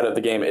big bad of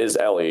the game is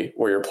Ellie,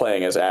 where you're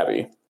playing as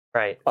Abby.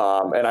 Right.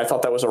 And I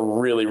thought that was a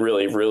really,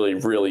 really, really,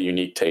 really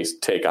unique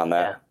take on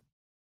that. Yeah.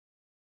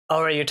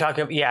 Oh, right. You're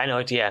talking. Yeah, I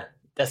know. Yeah.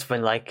 That's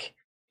when like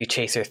you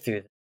chase her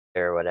through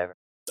or whatever.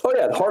 Oh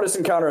yeah. The hardest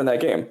encounter in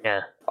that game.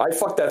 Yeah. I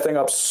fucked that thing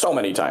up so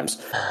many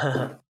times.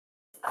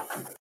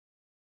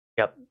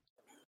 Yep.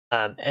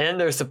 And then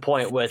there's the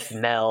point with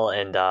Mel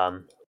and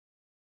Mel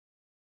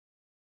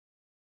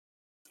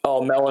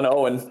and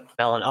Owen.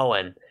 Mel and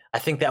Owen. I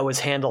think that was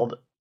handled.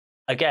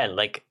 Again,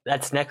 like,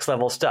 that's next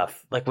level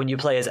stuff. Like, when you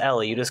play as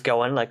Ellie, you just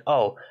go in like,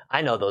 oh,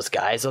 I know those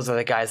guys. Those are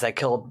the guys that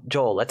killed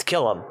Joel. Let's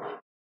kill them.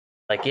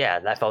 Like, yeah,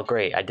 that felt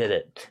great. I did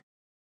it.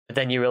 But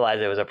then you realize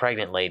it was a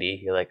pregnant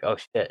lady. You're like, oh,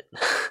 shit.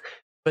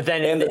 But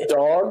then... And the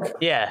dog?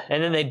 Yeah,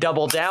 and then they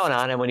double down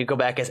on it when you go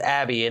back as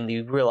Abby, and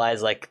you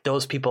realize, like,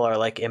 those people are,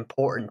 like,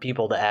 important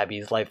people to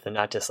Abby's life. They're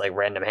not just, like,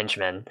 random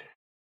henchmen.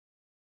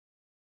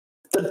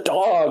 The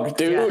dog,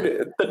 dude.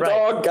 Yeah, the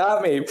dog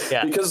got me.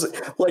 Yeah. Because,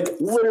 like,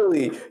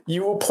 literally,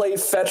 you will play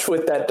fetch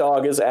with that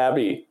dog as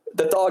Abby.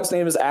 The dog's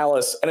name is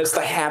Alice, and it's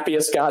the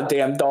happiest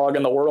goddamn dog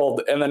in the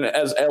world. And then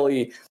as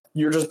Ellie,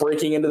 you're just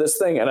breaking into this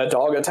thing, and a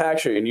dog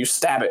attacks you, and you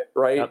stab it,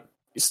 right? Yep.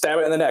 You stab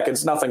it in the neck.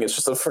 It's nothing. It's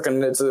just a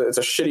freaking. It's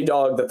a shitty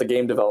dog that the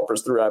game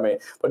developers threw at me.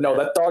 But no,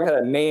 that dog had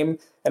a name,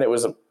 and it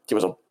was a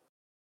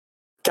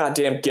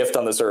goddamn gift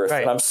on this earth,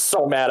 and I'm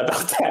so mad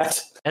about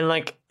that. And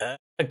like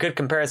a good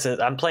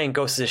comparison, I'm playing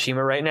Ghost of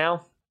Tsushima right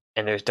now,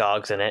 and there's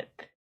dogs in it,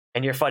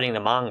 and you're fighting the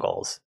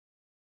Mongols,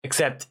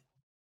 except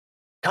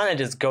kind of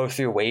just go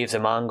through waves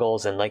of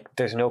Mongols, and like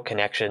there's no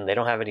connection. They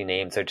don't have any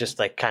names. They're just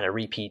like kind of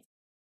repeat.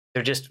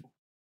 They're just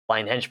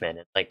blind henchmen,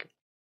 and like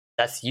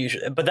that's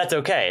usually, but that's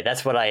okay.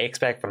 That's what I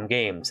expect from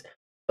games.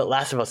 But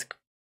Last of Us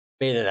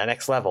made it the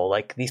next level.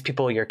 Like these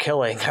people you're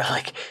killing are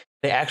like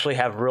they actually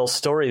have real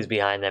stories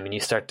behind them, and you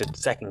start to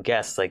second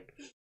guess, like,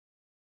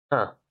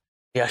 huh.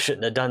 Yeah, I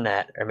shouldn't have done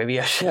that, or maybe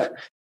I should. Yeah.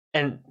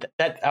 And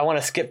that I want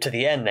to skip to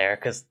the end there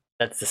because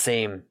that's the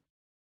same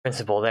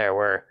principle there,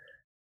 where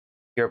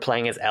you're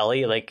playing as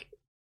Ellie. Like,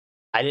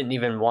 I didn't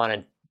even want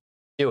to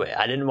do it.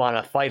 I didn't want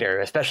to fight her,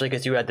 especially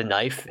because you had the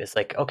knife. It's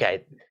like,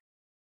 okay,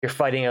 you're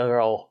fighting a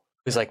girl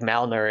who's like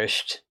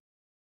malnourished,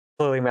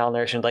 clearly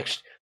malnourished, and like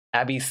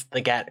Abby's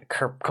like at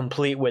her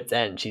complete wit's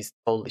end. She's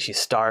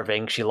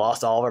starving. She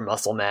lost all of her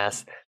muscle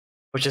mass,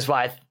 which is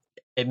why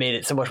it made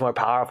it so much more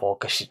powerful,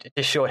 because it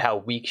just showed how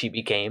weak she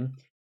became.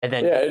 And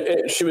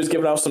then she was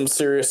giving off some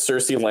serious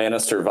Cersei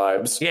Lannister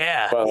vibes.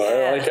 Yeah.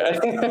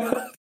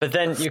 But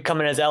then you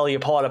come in as Ellie, you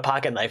pull out a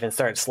pocket knife and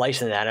start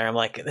slicing at her. I'm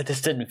like,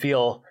 this didn't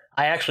feel.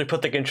 I actually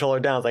put the controller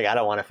down. I was like, I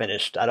don't want to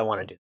finish. I don't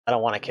want to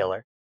want to kill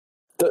her.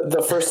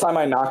 The first time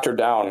I knocked her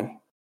down,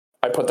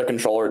 I put the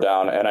controller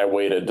down and I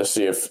waited to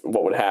see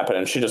what would happen,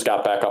 and she just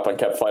got back up and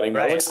kept fighting me.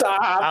 Right. I was like,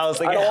 stop!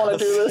 I don't want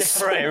to do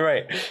this.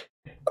 Right.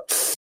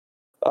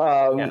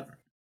 Yeah.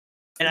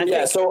 And I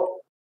think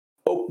so,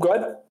 go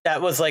ahead.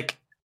 That was like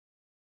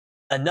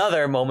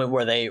another moment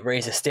where they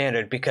raised the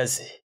standard, because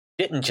he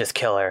didn't just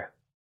kill her.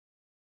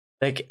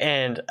 Like,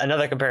 and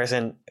another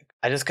comparison,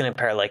 I just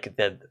compare like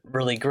the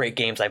really great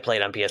games I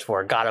played on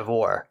PS4, God of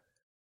War.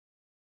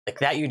 Like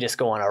that, you just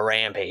go on a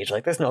rampage.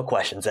 Like, there's no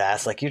questions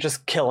asked. Like, you're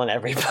just killing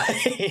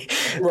everybody.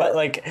 Right. But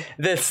like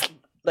this,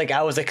 like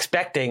I was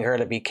expecting her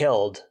to be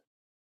killed.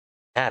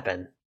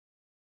 Happen.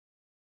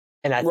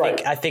 And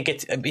I think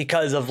it's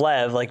because of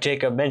Lev, like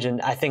Jacob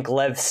mentioned. I think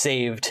Lev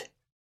saved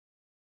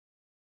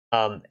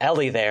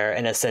Ellie there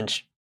in a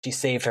sense. She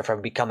saved her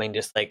from becoming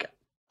just like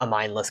a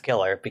mindless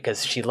killer,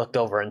 because she looked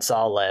over and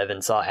saw Lev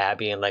and saw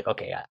Abby and like,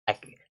 okay, and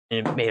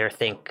it made her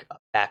think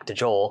back to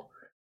Joel.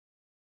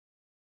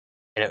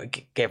 And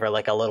it gave her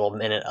like a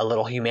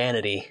little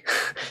humanity,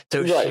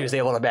 so she was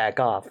able to back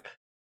off.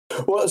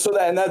 Well, so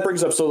that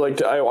brings up, so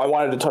like I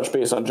wanted to touch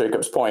base on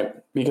Jacob's point,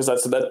 because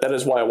that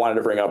is why I wanted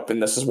to bring up,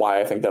 and this is why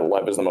I think that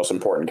Lev is the most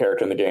important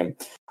character in the game.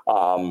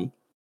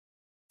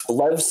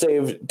 Lev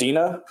saved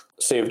Dina,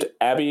 saved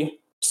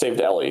Abby,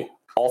 saved Ellie,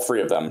 all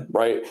three of them,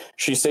 right?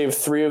 She saved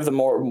three of the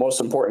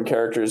most important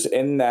characters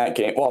in that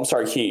game. Well, I'm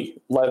sorry,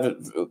 Lev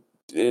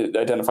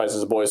identifies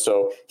as a boy,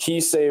 so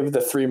he saved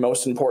the three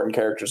most important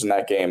characters in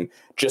that game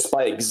just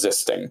by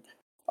existing.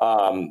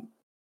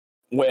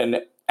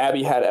 When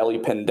Abby had Ellie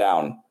pinned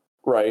down,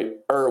 right?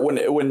 Or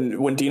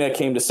when Dina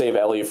came to save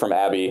Ellie from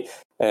Abby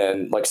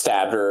and like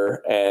stabbed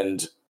her,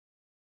 and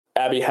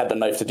Abby had the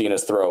knife to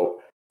Dina's throat,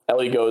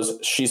 Ellie goes,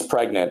 she's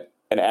pregnant,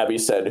 and Abby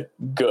said,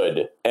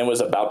 good, and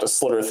was about to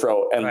slit her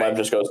throat, and Lev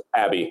just goes,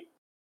 Abby.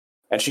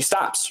 And she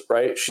stops,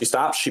 right? She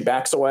stops, she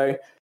backs away,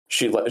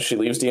 she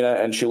leaves Dina,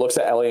 and she looks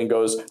at Ellie and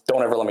goes,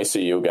 don't ever let me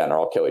see you again or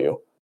I'll kill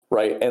you,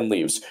 right? And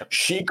leaves.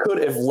 She could,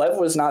 if Lev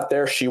was not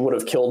there, she would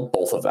have killed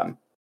both of them.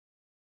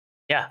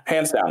 Yeah.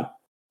 Hands down.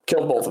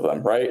 Killed both of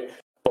them, right?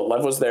 But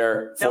Lev was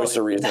there, voice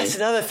of reason. That's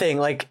another thing,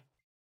 like,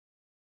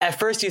 at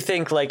first you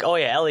think like, oh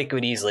yeah, Ellie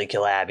could easily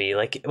kill Abby,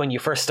 like when you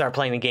first start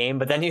playing the game,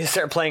 but then you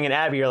start playing an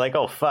Abby, you're like,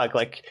 oh fuck,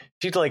 like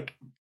she'd like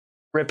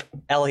rip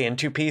Ellie in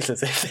two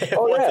pieces if they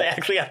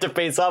actually have to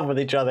face off with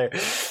each other.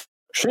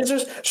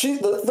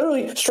 She's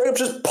literally straight up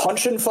just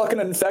punching fucking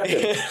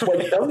infected.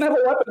 Like, doesn't have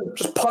a weapon,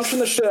 just punching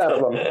the shit out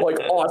of them. Like,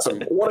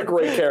 awesome. What a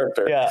great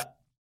character. Yeah.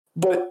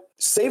 But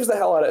saves the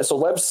hell out of it. So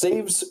Lev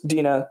saves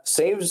Dina,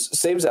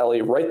 saves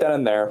Ellie right then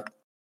and there.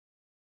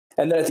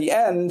 And then at the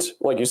end,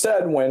 like you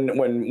said,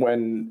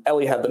 when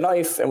Ellie had the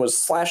knife and was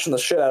slashing the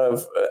shit out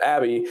of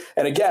Abby,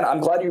 and again, I'm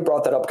glad you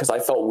brought that up because I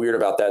felt weird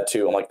about that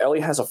too. I'm like,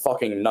 Ellie has a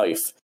fucking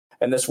knife,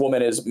 and this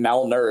woman is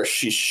malnourished.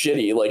 She's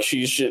shitty. Like,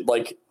 she's shit.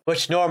 Like,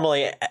 which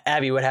normally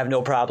Abby would have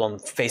no problem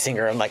facing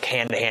her in like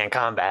hand-to-hand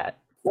combat.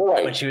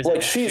 Right. When she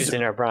was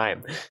in her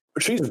prime.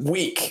 She's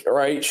weak,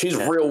 right? She's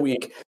real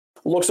weak.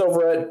 Looks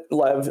over at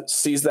Lev,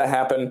 sees that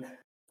happen.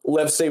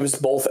 Lev saves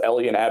both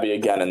Ellie and Abby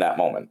again in that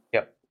moment.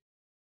 Yep.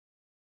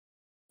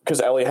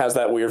 Because Ellie has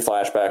that weird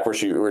flashback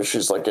where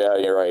she's like, yeah,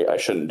 you're right, I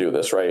shouldn't do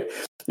this, right?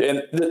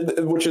 And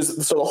which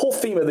is, so the whole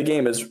theme of the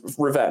game is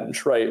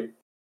revenge, right?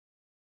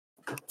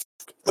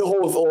 The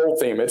whole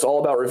theme, it's all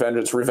about revenge.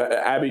 It's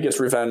Abby gets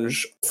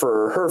revenge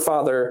for her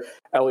father.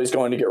 Ellie's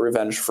going to get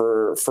revenge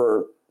for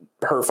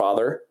her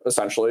father,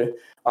 essentially.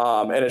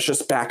 And it's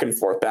just back and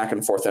forth,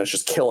 and it's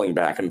just killing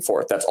back and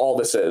forth. That's all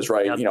this is,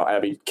 right? Yep. You know,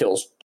 Abby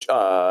kills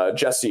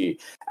Jesse.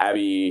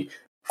 Abby,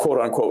 quote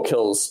unquote,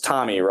 kills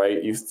Tommy,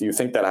 right? You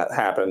think that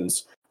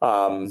happens.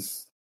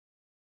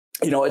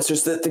 You know, it's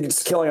just that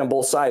it's killing on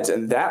both sides.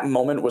 And that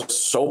moment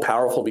was so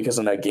powerful because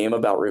in that game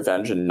about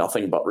revenge and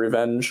nothing but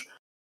revenge,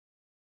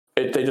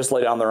 they just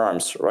lay down their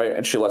arms, right?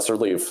 And she lets her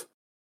leave.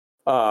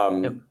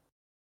 Yep.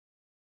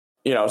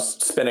 You know,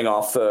 spinning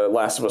off the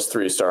Last of Us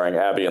 3 starring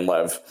Abby and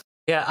Lev.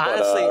 Yeah,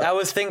 honestly, I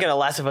was thinking of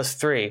Last of Us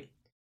 3.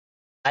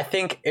 I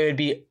think it would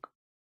be,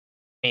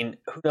 I mean,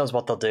 who knows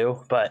what they'll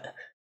do, but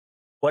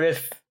what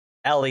if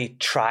Ellie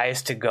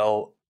tries to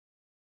go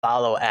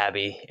follow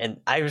Abby?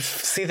 And I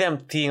see them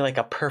being like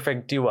a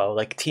perfect duo,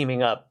 like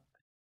teaming up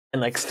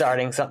and like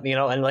starting something, you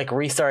know, and like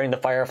restarting the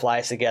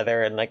Fireflies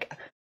together. And like,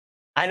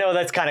 I know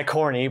that's kind of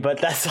corny, but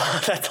that's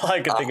all I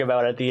could think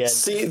about at the end.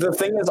 See, the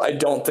thing is, I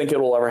don't think it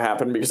will ever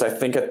happen because I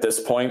think at this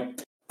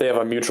point they have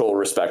a mutual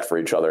respect for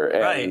each other.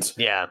 And right.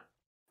 Yeah.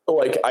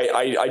 Like,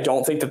 I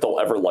don't think that they'll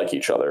ever like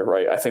each other,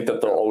 right? I think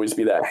that there'll always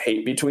be that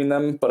hate between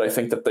them, but I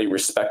think that they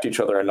respect each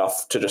other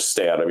enough to just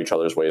stay out of each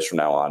other's ways from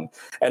now on.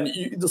 And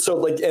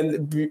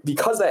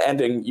because that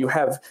ending, you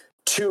have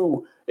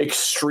two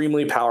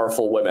extremely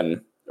powerful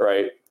women,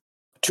 right?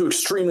 Two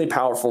extremely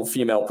powerful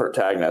female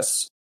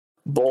protagonists,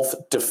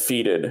 both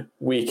defeated,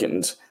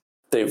 weakened.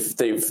 They've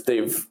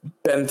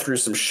been through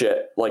some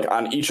shit, like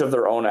on each of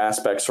their own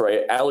aspects,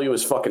 right? Ellie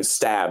was fucking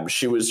stabbed.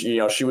 She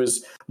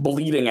was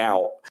bleeding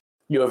out.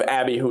 You have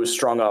Abby, who is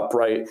strung up,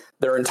 right?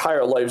 Their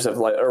entire lives have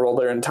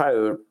their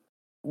entire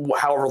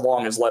however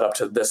long has led up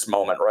to this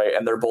moment, right?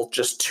 And they're both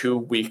just too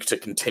weak to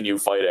continue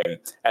fighting,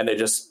 and they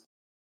just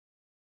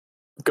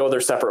go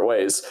their separate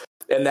ways.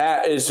 And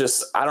that is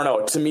just, I don't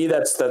know. To me,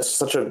 that's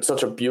such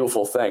a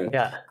beautiful thing.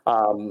 Yeah.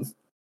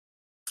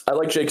 I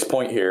like Jake's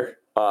point here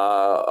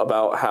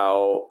about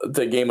how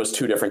the game was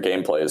two different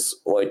gameplays.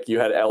 Like, you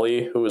had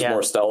Ellie, who was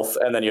more stealth,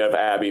 and then you have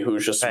Abby,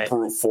 who's just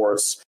brute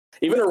force.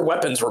 Even her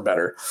weapons were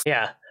better.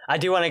 Yeah, I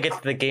do want to get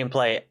to the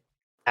gameplay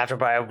after,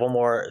 but I have one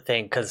more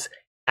thing, because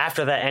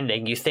after that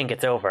ending, you think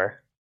it's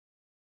over.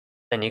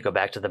 Then you go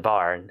back to the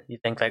bar, and you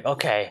think, like,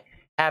 okay,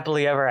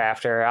 happily ever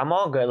after, I'm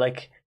all good.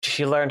 Like,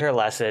 she learned her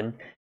lesson.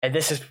 And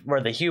this is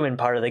where the human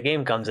part of the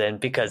game comes in,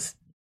 because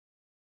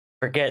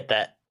forget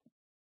that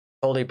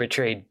totally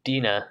betrayed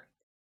Dina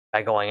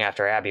by going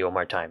after Abby one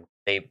more time.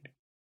 They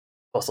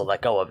supposed to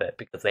let go of it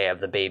because they have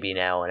the baby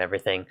now and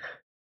everything.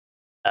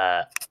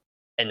 And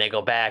they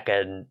go back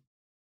and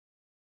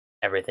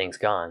everything's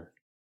gone.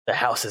 The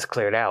house is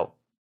cleared out.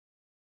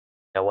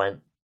 I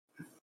went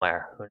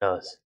where? Who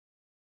knows?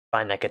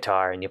 Find that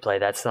guitar and you play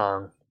that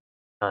song.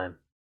 Time.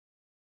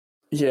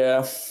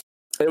 Yeah.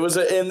 It was,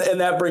 and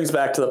that brings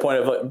back to the point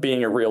of like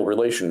being a real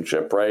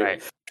relationship,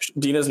 right?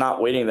 Dina's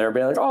not waiting there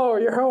being like, oh,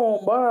 you're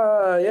home,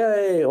 bye,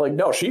 yay. Like,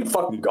 no, she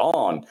fucking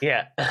gone.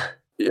 Yeah.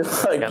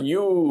 Like,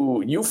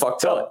 you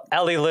fucked up.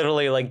 Ellie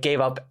literally like gave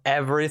up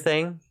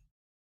everything,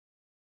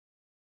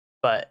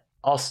 but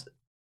also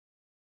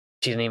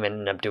she didn't even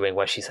end up doing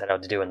what she set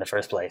out to do in the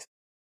first place.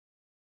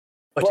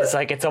 Which is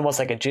like, it's almost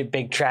like a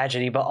big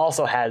tragedy, but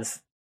also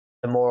has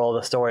the moral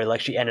of the story.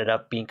 Like, she ended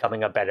up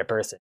becoming a better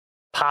person.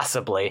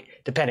 Possibly,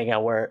 depending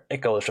on where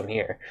it goes from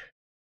here.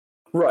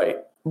 Right.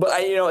 But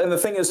and the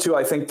thing is too,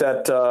 I think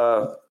that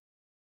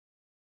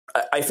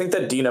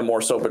Dina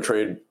more so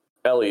betrayed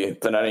Ellie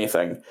than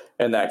anything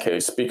in that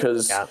case,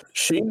 because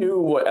she knew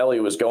what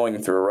Ellie was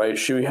going through, right?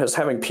 She was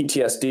having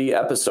PTSD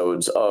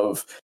episodes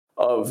of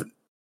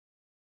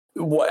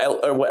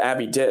what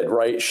Abby did,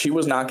 right? She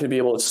was not going to be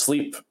able to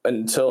sleep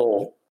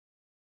until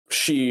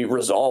she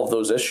resolved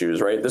those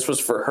issues, right? This was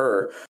for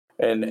her.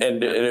 And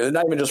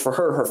not even just for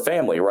her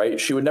family, right?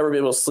 She would never be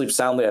able to sleep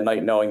soundly at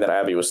night knowing that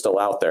Abby was still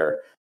out there.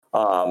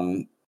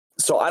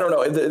 So I don't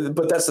know,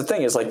 but that's the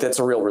thing, is like, that's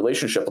a real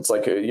relationship. It's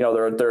like,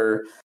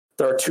 there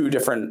are two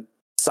different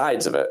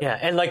sides of it. Yeah,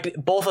 and like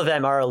both of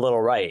them are a little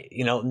right.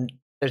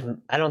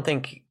 I don't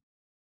think,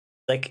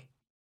 like,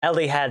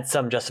 Ellie had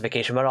some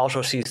justification, but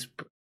also she's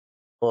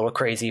a little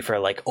crazy for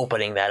like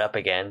opening that up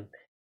again.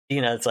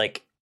 It's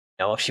like,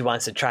 if she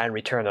wants to try and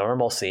return to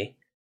normalcy,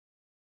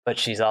 but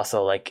she's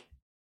also like,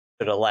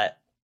 should have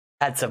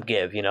had some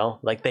give,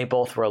 like they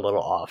both were a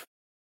little off.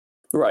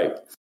 Right.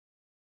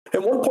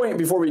 And one point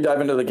before we dive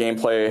into the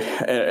gameplay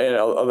and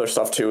other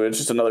stuff too, it's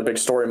just another big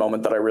story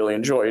moment that I really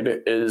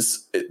enjoyed,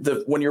 is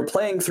when you're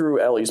playing through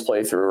Ellie's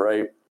playthrough,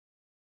 right?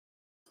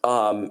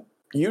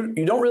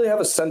 You don't really have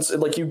a sense,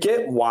 like, you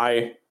get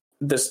why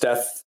this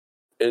death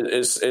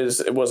was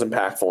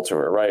impactful to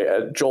her,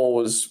 right? Joel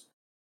was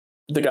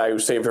the guy who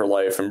saved her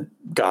life and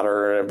got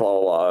her and blah,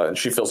 blah, blah, and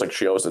she feels like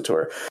she owes it to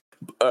her.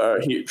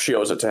 She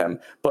owes it to him.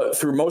 But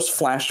through most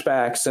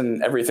flashbacks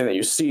and everything that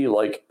you see,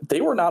 like, they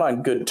were not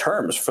on good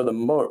terms for the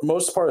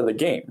most part of the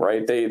game,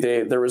 right?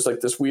 There was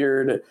like this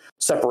weird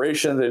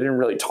separation. They didn't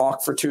really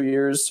talk for 2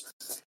 years.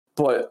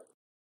 But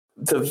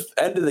the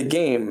end of the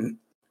game,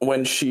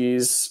 when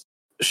she's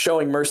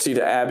showing mercy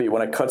to Abby,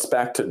 when it cuts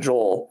back to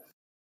Joel,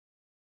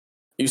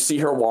 you see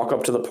her walk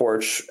up to the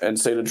porch and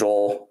say to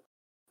Joel,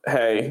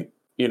 hey,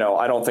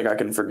 I don't think I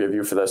can forgive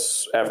you for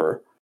this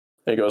ever.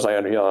 And he goes, I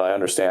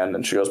understand.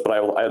 And she goes, but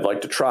I'd like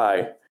to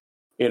try,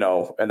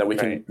 and then we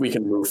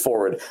can move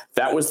forward.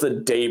 That was the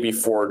day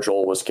before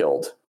Joel was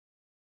killed.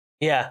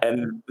 Yeah.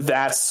 And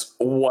that's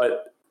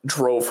what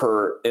drove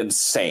her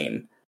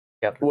insane.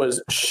 Yep.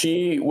 Was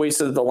she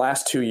wasted the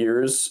last 2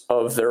 years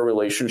of their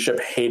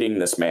relationship hating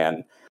this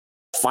man,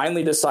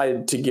 finally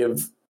decided to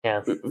give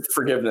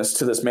forgiveness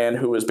to this man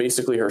who was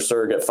basically her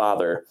surrogate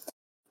father,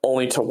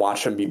 only to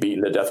watch him be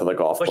beaten to death with a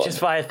golf club. Which is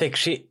why I think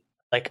she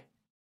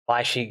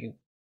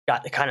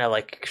got kind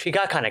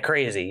of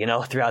crazy,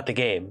 throughout the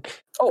game.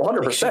 Oh,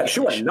 100%. She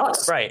went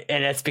nuts. Right.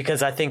 And it's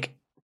because I think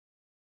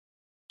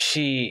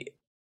she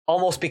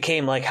almost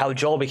became like how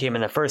Joel became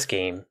in the first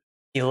game.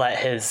 He let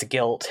his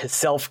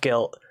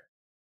self-guilt,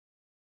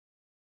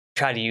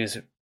 try to use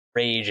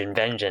rage and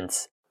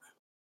vengeance,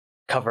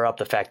 cover up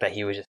the fact that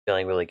he was just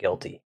feeling really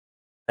guilty.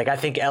 Like, I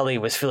think Ellie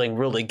was feeling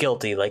really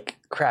guilty, like,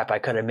 crap, I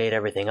could have made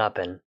everything up,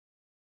 and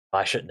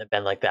I shouldn't have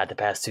been like that the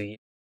past 2 years.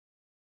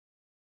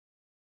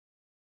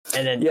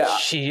 And then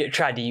she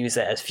tried to use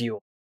that as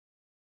fuel.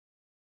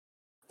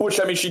 Which,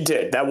 I mean, she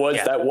did. That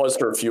was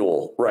her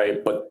fuel,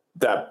 right? But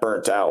that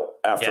burnt out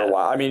after a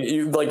while. I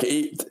mean, like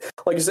you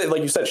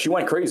said, she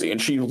went crazy, and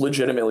she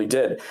legitimately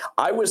did.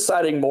 I was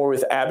siding more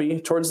with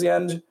Abby towards the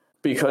end,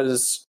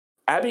 because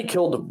Abby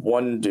killed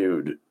one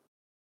dude,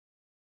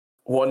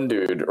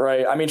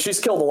 right? I mean, she's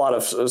killed a lot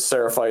of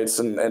Seraphites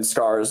and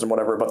Scars and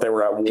whatever, but they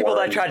were at war. People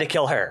that tried to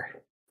kill her.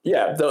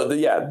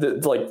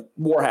 like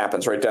war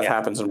happens, right? Death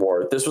happens in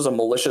war. This was a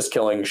malicious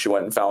killing. She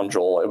went and found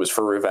Joel. It was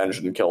for revenge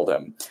and killed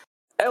him.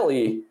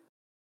 Ellie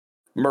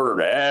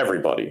murdered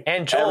everybody.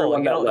 And Joel,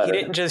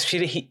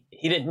 he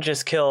didn't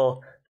just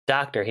kill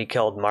Doctor. He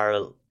killed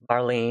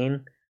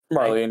Marlene.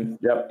 Marlene,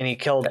 yep. And he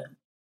killed, I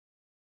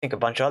think, a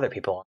bunch of other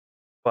people.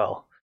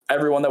 Well,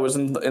 everyone that was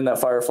in that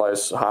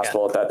Fireflies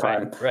hospital at that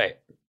time. Right.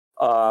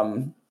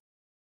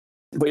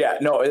 But yeah,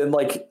 no, and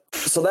like,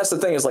 so that's the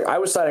thing is like, I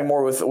was siding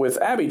more with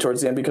Abby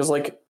towards the end because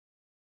like,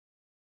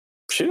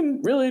 she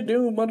didn't really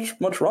do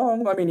much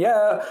wrong. I mean,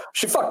 yeah,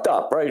 she fucked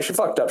up, right? She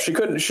fucked up. If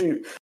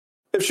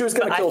she was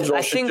going to kill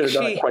Joel, she should have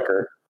done it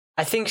quicker.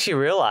 I think she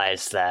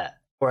realized that,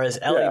 whereas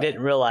Ellie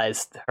didn't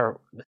realize her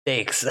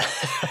mistakes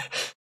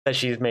that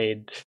she's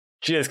made.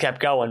 She just kept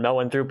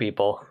going through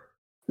people.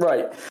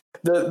 Right.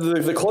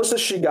 The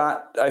closest she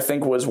got, I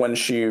think, was when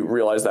she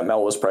realized that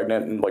Mel was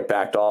pregnant and like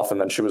backed off, and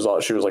then she was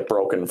like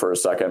broken for a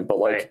second, but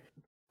like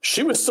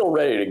she was still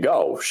ready to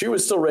go. She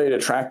was still ready to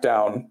track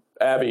down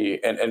Abby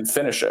and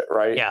finish it,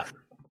 right? Yeah.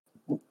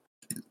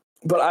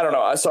 But I don't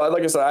know. So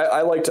like I said,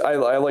 I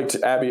liked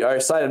Abby. I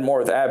sided more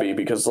with Abby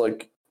because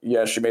like,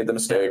 yeah, she made the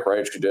mistake,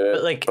 right? She did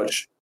it. But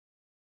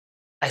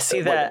I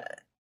see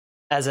that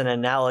as an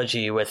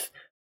analogy with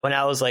when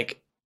I was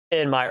like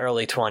in my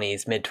early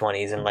 20s, mid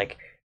 20s, and like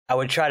I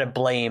would try to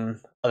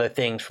blame other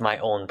things for my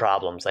own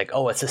problems. Like,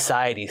 oh, it's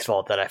society's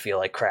fault that I feel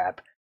like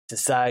crap.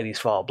 Society's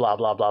fault, blah,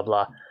 blah, blah,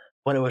 blah.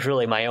 When it was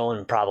really my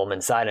own problem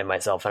inside of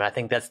myself. And I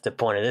think that's the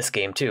point of this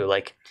game too.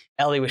 Like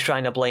Ellie was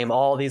trying to blame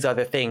all these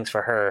other things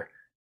for her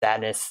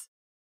sadness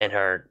and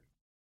her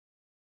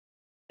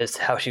just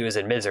how she was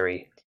in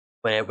misery,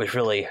 when it was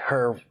really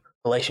her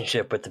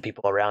relationship with the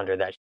people around her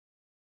that she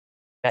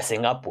was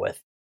messing up with,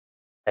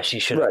 that she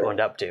should have owned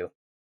up to.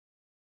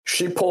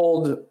 She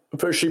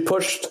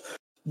pushed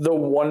the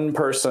one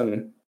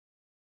person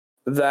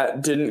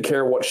that didn't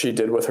care what she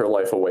did with her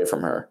life away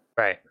from her.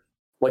 Right.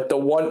 Like the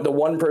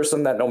one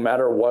person that no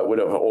matter what would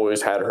have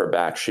always had her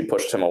back, she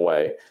pushed him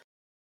away.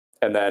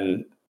 And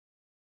then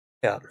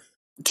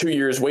 2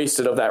 years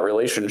wasted of that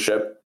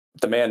relationship,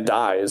 the man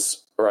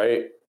dies,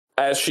 right?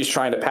 As she's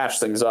trying to patch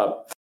things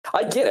up.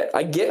 I get it.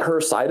 I get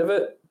her side of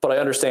it, but I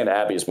understand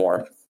Abby's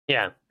more.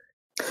 Yeah.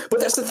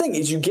 But that's the thing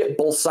is you get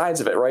both sides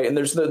of it, right? And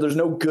there's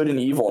no good and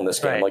evil in this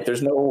game. Right. Like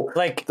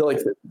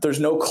there's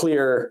no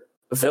clear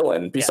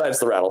villain besides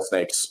the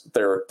rattlesnakes.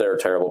 They're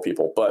terrible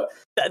people. But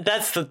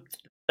that's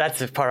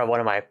part of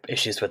one of my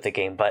issues with the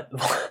game. But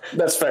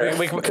that's fair.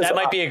 That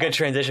might be a good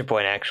transition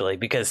point actually,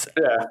 because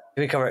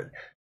we covered.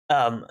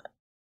 I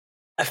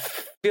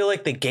feel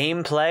like the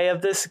gameplay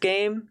of this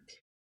game,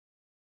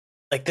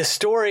 like the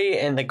story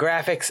and the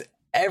graphics,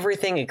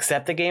 everything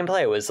except the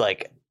gameplay was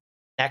like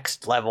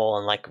next level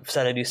and like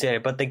set a new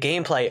standard, but the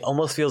gameplay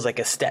almost feels like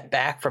a step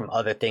back from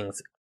other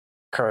things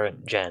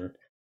current gen.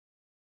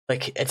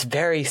 Like it's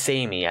very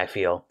samey, I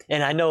feel.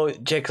 And I know,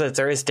 Jake,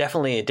 there is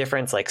definitely a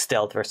difference, like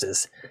stealth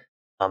versus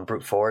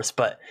brute force,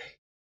 but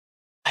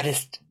I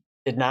just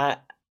did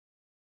not,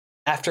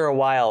 after a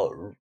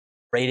while,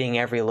 raiding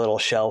every little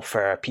shelf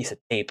for a piece of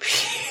tape,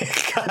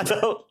 it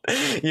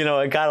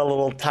got a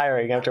little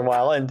tiring after a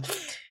while. And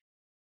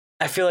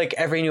I feel like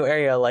every new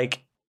area,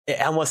 like it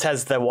almost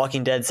has the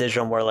Walking Dead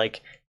syndrome where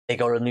like they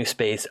go to a new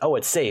space. Oh,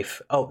 it's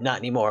safe. Oh, not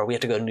anymore. We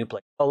have to go to a new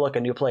place. Oh, look, a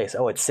new place.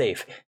 Oh, it's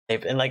safe.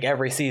 And like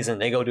every season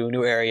they go to a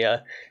new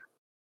area,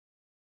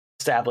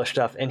 establish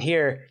stuff. And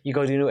here you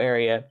go to a new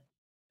area.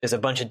 There's a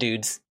bunch of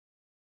dudes,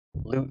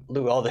 loot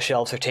all the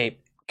shelves or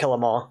tape, kill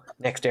them all.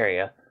 Next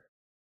area.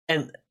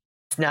 And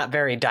it's not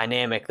very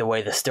dynamic the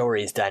way the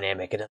story is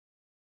dynamic. It doesn't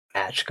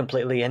match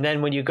completely. And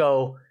then when you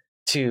go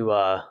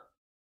to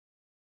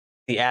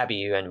the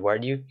Abbey, and where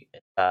do you?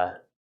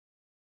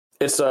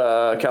 It's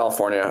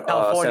California,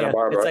 Santa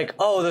Barbara. It's like,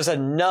 oh, there's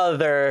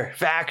another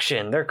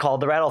faction. They're called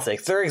the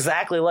Rattlesnakes. They're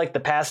exactly like the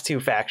past two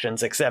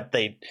factions, except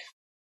they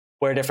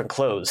wear different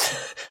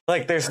clothes.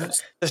 Like there's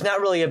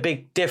not really a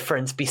big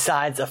difference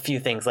besides a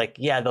few things. Like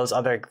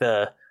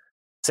the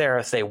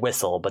Seraphs, they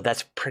whistle, but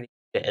that's pretty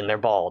it, and they're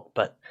bald.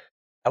 But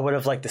I would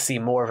have liked to see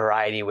more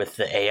variety with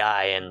the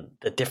AI and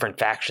the different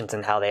factions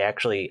and how they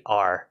actually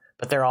are.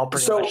 But they're all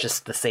pretty much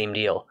just the same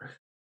deal.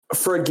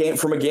 From a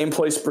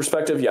gameplay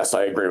perspective, yes,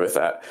 I agree with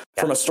that.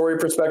 Yeah. From a story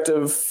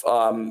perspective,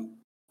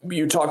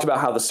 you talked about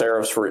how the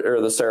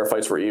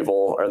Seraphites were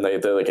evil, and they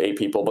like ate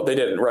people, but they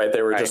didn't, right?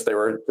 They were just they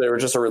were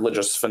just a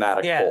religious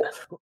fanatic cult.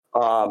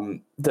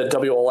 The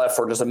WLF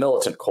were just a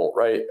militant cult,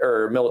 right,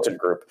 or militant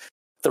group.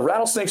 The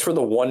Rattlesnakes were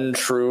the one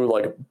true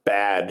like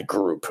bad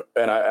group,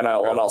 and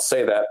I'll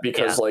say that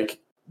because like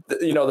the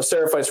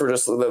Seraphites were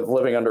just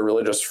living under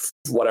religious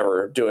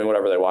whatever, doing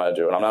whatever they want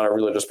to do. And I'm not a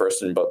religious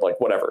person, but like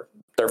whatever,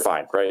 they're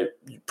fine, right?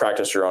 You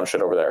practice your own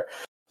shit over there.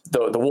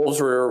 The wolves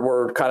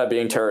were kind of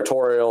being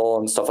territorial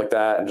and stuff like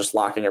that, and just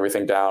locking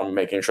everything down,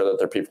 making sure that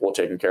their people were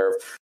taken care of.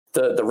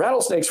 The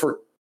Rattlesnakes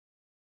were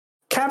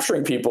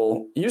capturing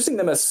people, using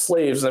them as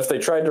slaves, and if they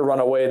tried to run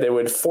away, they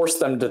would force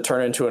them to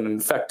turn into an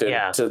infected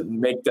to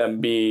make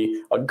them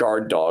be a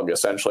guard dog,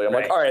 essentially. I'm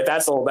like, all right,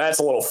 that's a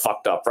little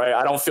fucked up, right?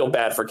 I don't feel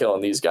bad for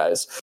killing these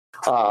guys.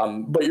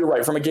 But you're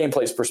right, from a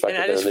gameplay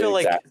perspective, And I just feel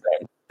like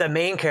same. the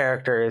main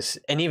characters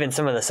and even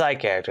some of the side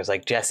characters,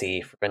 like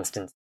Jesse, for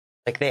instance,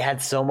 like they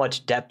had so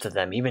much depth to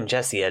them. Even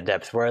Jesse had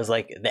depth, whereas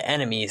like the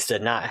enemies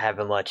did not have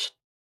a much.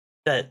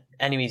 The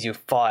enemies you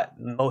fought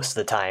most of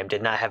the time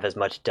did not have as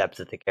much depth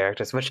as the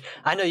characters, which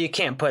I know you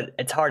can't put.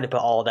 It's hard to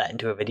put all of that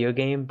into a video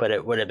game, but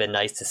it would have been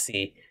nice to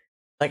see.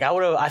 Like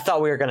I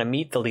thought we were gonna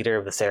meet the leader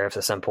of the Seraphs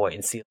at some point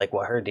and see like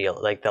what her deal,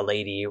 like the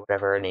lady,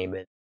 whatever her name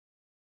is.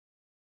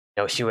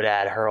 You know, she would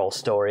add her whole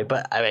story,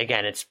 but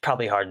again, it's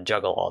probably hard to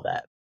juggle all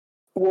that.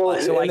 Well,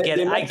 so I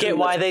get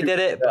why they did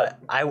it, but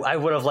I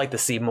would have liked to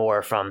see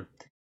more from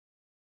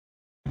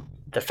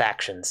the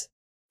factions.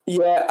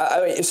 Yeah,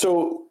 I mean,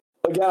 so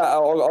again,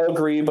 I'll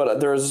agree, but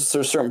there's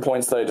certain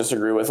points that I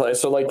disagree with. Like,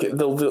 so, like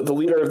the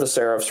leader of the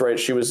Seraphs, right?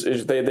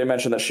 They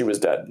mentioned that she was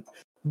dead,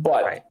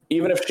 but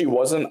even if she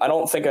wasn't, I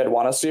don't think I'd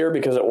want to see her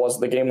because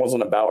the game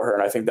wasn't about her,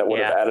 and I think that would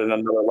have added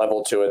another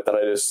level to it that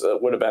I just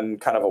would have been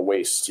kind of a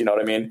waste. You know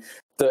what I mean?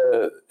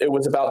 It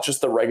was about just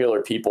the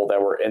regular people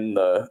that were in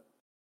the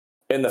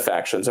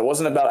factions. It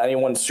wasn't about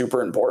anyone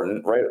super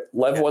important, right?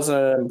 Lev wasn't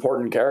an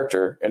important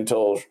character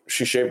until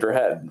she shaved her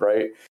head,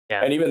 right?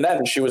 Yeah. And even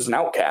then, she was an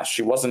outcast.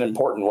 She wasn't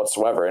important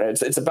whatsoever. And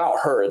it's about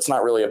her. It's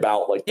not really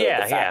about like the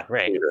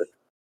right. Leader.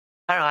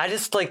 I don't know. I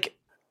just like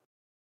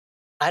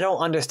I don't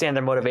understand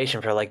their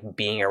motivation for like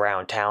being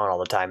around town all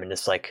the time and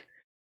just like,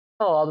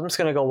 oh, I'm just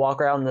gonna go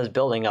walk around this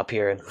building up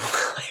here and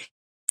like.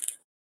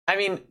 I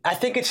mean, I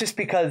think it's just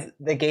because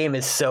the game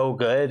is so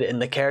good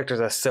and the characters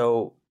are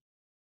so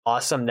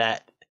awesome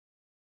that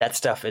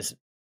stuff is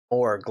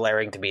more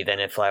glaring to me than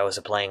if I was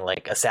playing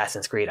like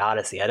Assassin's Creed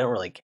Odyssey. I don't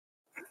really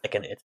like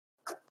it's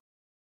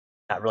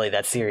not really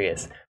that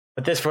serious.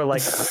 But this were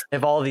like they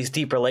have all these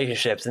deep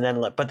relationships, and then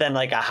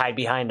like I hide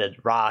behind a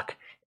rock,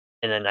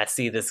 and then I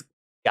see this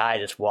guy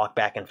just walk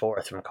back and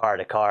forth from car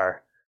to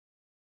car,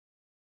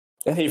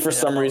 and he for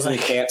some reason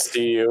can't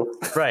see you.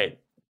 Right.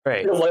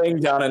 You're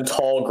laying down in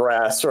tall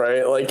grass,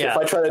 right? Like if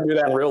I try to do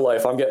that in real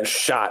life, I'm getting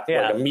shot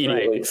like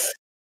immediately. Right.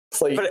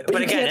 It's like,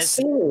 but again,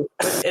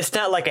 it's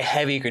not like a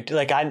heavy,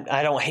 like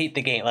I don't hate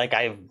the game. Like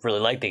I really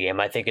like the game.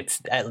 I think it's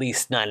at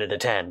least 9 out of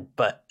 10,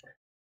 but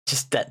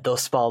just that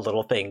those small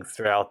little things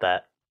throughout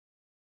that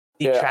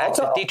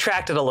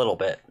detracted a little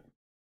bit.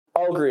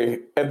 I'll agree.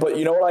 But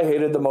you know what I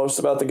hated the most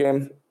about the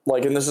game?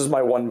 Like, and this is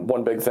my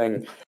one big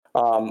thing.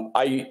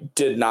 I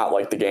did not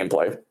like the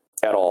gameplay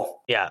at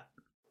all. Yeah.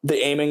 The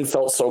aiming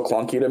felt so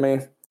clunky to me.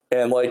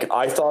 And like,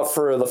 I thought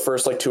for the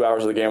first like 2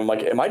 hours of the game, I'm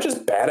like, am I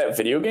just bad at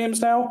video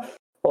games now?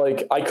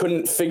 Like I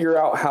couldn't figure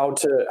out how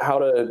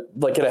to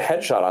like get a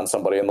headshot on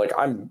somebody, and like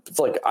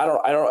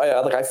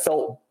I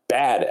felt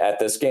bad at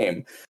this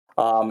game,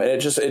 and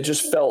it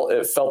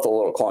felt a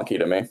little clunky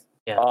to me.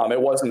 Yeah.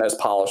 It wasn't as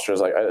polished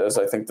as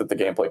I think that the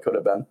gameplay could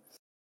have been.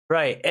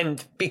 Right,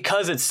 and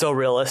because it's so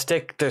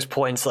realistic, there's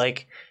points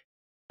like,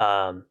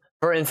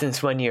 for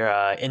instance, when you're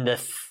in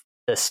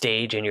the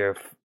stage and you're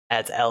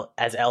as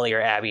Ellie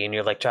or Abby, and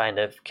you're like trying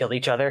to kill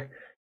each other,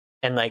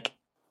 and like.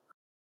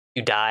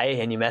 You die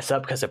and you mess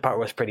up because the part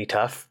was pretty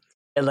tough.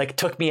 It like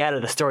took me out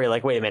of the story.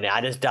 Like, wait a minute, I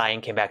just died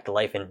and came back to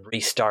life and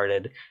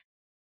restarted.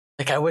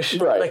 Like I wish,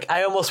 like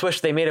I almost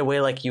wish they made a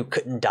way like you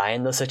couldn't die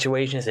in those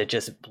situations. It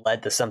just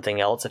led to something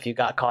else if you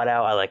got caught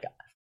out. I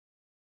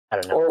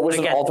don't know. Or it was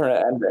an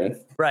alternate ending,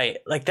 right?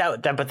 Like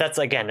that. But that's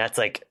like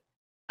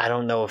I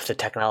don't know if the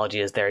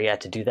technology is there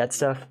yet to do that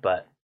stuff,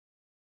 but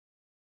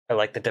or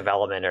like the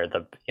development or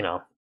the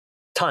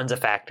tons of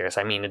factors.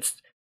 I mean, it's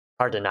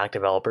hard to knock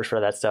developers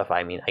for that stuff.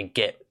 I mean, I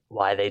get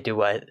why they do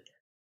what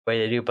way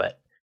they do, but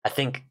I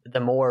think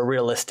the more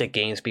realistic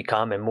games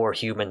become and more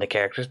human the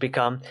characters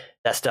become,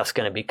 that stuff's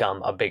going to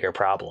become a bigger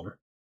problem.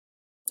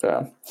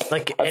 Yeah.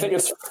 Like, I think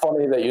it's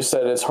funny that you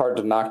said it's hard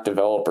to knock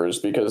developers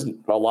because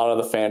a lot of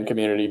the fan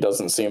community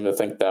doesn't seem to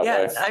think that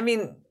way. I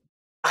mean,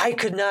 I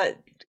could not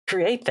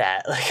create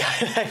that.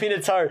 Like, I mean,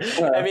 it's hard.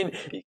 Yeah. I mean,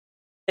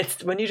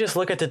 it's when you just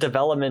look at the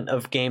development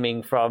of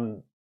gaming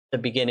from the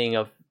beginning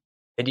of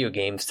video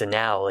games to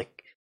now,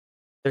 like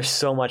there's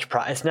so much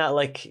it's not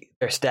like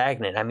they're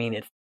stagnant. I mean,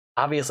 it's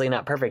obviously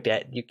not perfect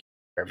yet. You can't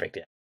be perfect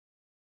yet.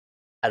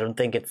 You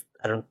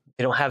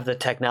don't have the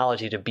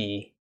technology to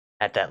be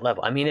at that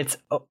level. I mean,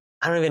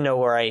 I don't even know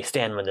where I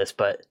stand with this,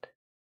 but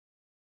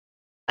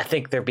I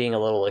think they're being a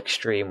little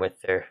extreme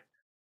with their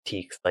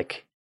critiques.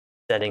 Like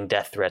sending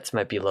death threats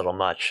might be a little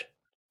much.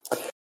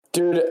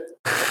 Dude,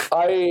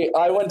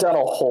 I went down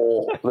a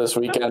hole this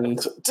weekend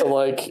to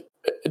like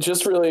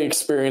just really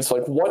experience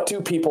like what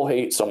do people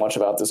hate so much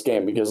about this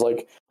game, because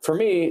like for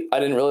me I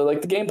didn't really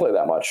like the gameplay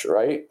that much,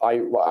 right?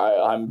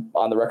 I'm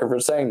on the record for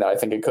saying that I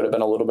think it could have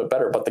been a little bit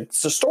better, but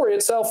the story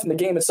itself and the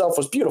game itself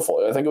was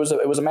beautiful. I think it was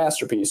a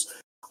masterpiece.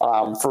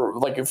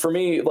 For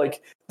me,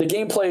 like the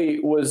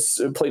gameplay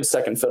was played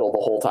second fiddle the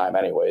whole time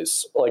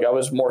anyways. Like I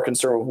was more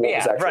concerned with what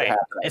was actually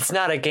happening. It's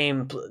not a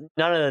game.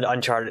 None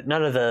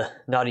of the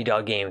Naughty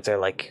Dog games are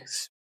like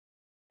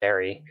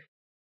very.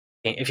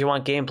 If you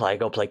want gameplay,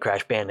 go play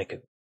Crash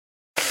Bandicoot.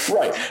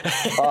 Right.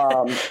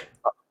 I'm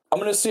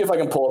going to see if I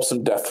can pull up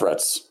some death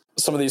threats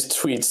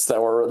tweets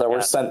that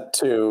were sent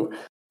to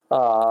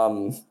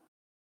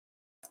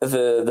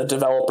the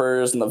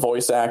developers and the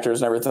voice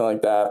actors and everything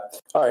like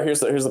that. All right, here's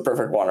the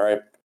perfect one. All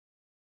right,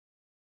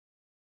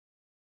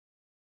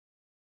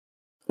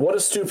 what a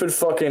stupid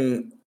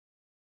fucking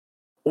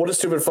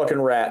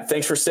rat.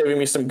 Thanks for saving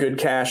me some good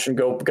cash, and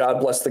God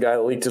bless the guy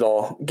that leaked it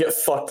all. Get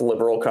fucked,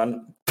 liberal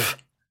cunt.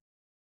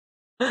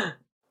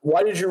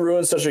 Why did you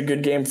ruin such a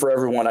good game for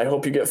everyone? I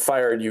hope you get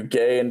fired, you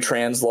gay and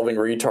trans loving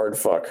retard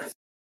fuck.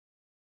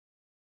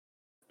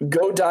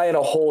 Go die in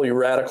a hole, you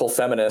radical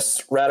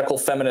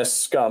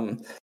feminist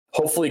scum.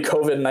 Hopefully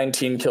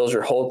COVID-19 kills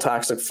your whole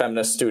toxic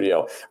feminist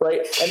studio, right?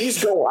 And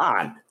these go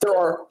on. There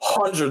are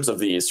hundreds of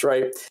these,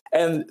 right?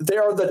 And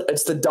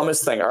it's the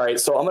dumbest thing. All right,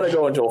 so I'm going to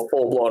go into a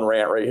full-blown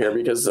rant right here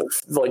because all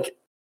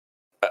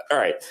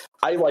right,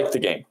 I like the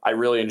game. I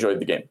really enjoyed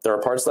the game. There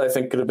are parts that I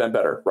think could have been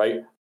better,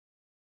 right?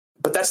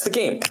 But that's the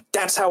game.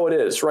 That's how it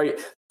is, right?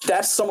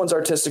 That's someone's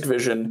artistic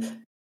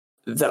vision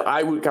that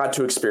I got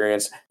to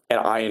experience, and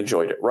I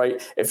enjoyed it,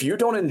 right? If you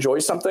don't enjoy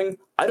something,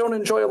 I don't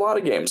enjoy a lot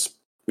of games.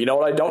 You know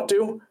what I don't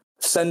do?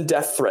 Send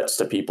death threats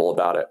to people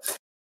about it.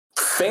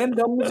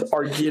 Fandoms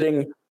are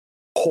getting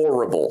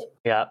horrible.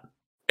 Yeah.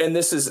 And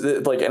this is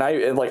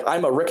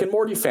I'm a Rick and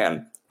Morty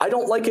fan. I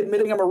don't like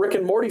admitting I'm a Rick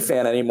and Morty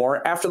fan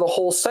anymore after the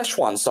whole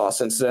Szechuan sauce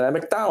incident at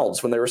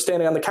McDonald's when they were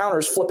standing on the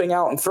counters flipping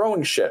out and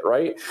throwing shit,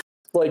 right?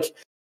 Like,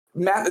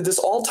 this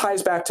all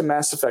ties back to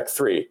Mass Effect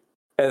 3.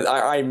 And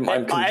I'm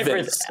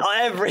convinced.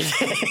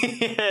 Everything.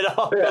 It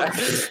all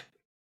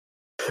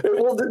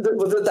Well,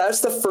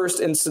 that's the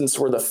first instance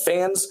where the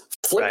fans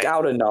flipped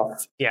out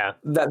enough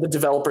that the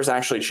developers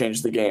actually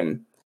changed the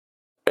game.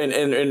 And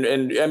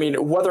I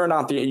mean, whether or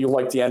not you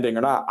like the ending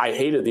or not, I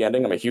hated the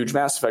ending. I'm a huge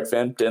Mass Effect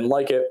fan. Didn't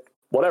like it.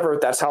 Whatever.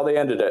 That's how they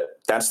ended it.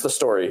 That's the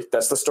story.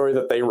 That's the story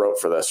that they wrote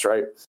for this,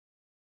 right?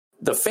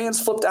 The fans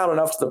flipped out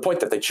enough to the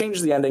point that they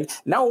changed the ending.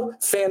 Now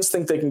fans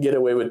think they can get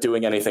away with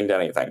doing anything to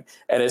anything.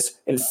 And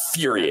it's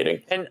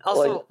infuriating. And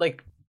also,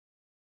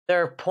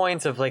 there are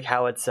points of,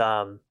 how it's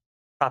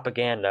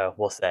propaganda,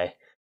 we'll say.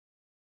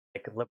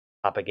 Liberal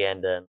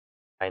propaganda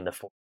behind the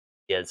 4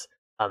 is.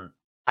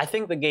 I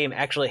think the game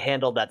actually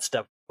handled that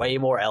stuff way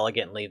more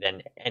elegantly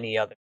than any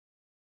other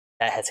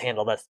that has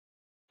handled that.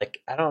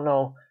 I don't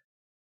know,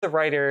 the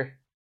writer,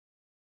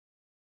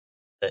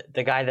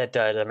 the guy that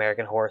did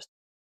American Horror.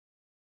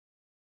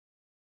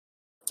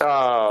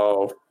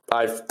 Oh,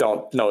 I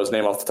don't know his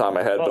name off the top of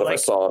my head, but if I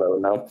saw it, I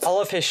would know. All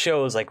of his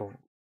shows, I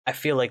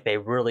feel like they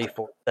really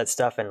forced that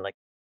stuff, and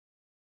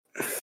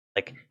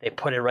they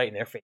put it right in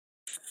their face.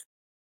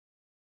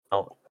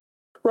 Oh,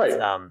 right.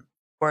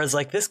 Whereas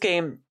this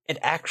game, it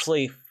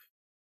actually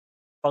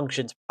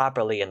functions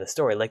properly in the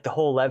story. The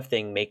whole Lev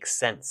thing makes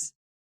sense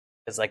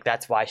because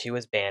that's why she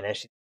was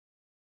banished.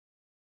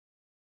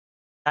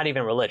 Not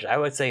even religious. I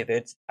would say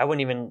that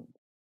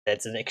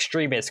it's an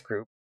extremist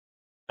group.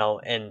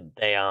 And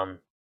they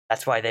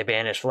that's why they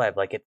banished Lev.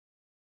 It's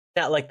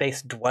not like they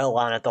dwell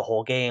on it the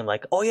whole game.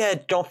 Oh yeah,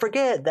 don't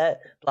forget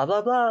that blah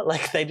blah blah.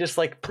 They just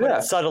put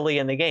it subtly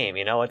in the game.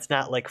 It's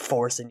not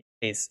forcing your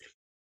face.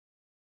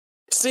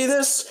 See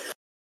this?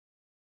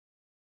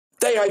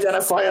 They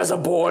identify as a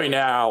boy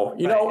now.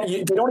 They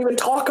don't even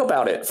talk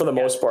about it for the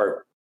most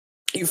part.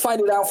 You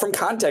find it out from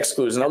context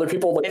clues and other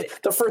people.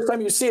 The first time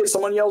you see it,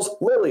 someone yells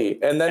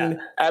Lily, and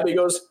then Abby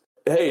goes,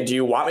 "Hey, do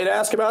you want me to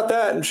ask about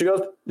that?" And she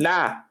goes,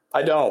 "Nah,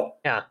 I don't."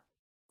 Yeah.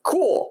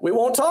 Cool. We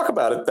won't talk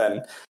about it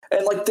then.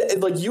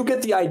 And you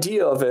get the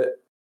idea of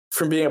it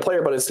from being a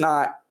player, but it's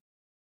not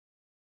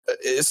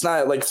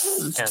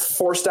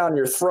forced down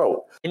your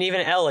throat. And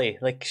even Ellie,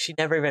 she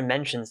never even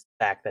mentions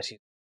the fact that she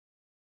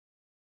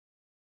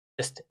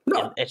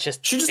it's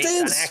just she just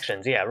based is on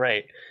actions. Yeah,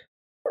 right.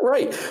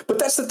 Right. But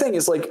that's the thing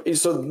is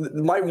so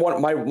my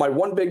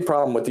one big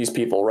problem with these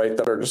people, right,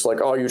 that are just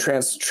oh, you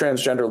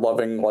transgender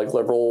loving,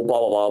 liberal, blah,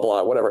 blah, blah,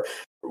 blah, whatever.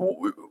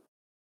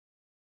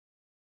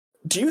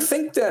 Do you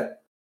think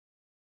that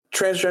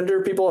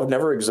transgender people have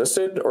never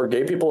existed or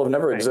gay people have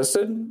never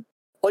existed?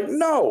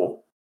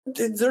 No.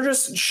 They're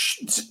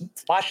just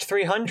watch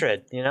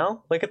 300.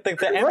 Look at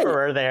the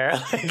emperor there.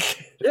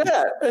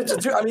 Yeah,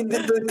 I mean,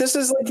 this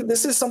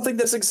is something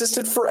that's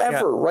existed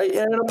forever, right?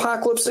 In an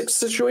apocalyptic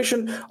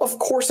situation, of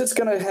course it's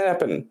going to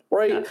happen,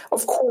 right? Yeah.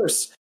 Of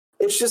course,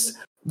 it's just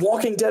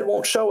Walking Dead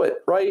won't show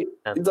it, right?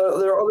 Yeah.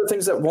 There are other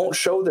things that won't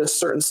show this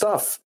certain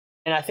stuff,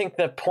 and I think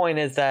the point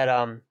is that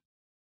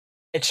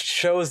it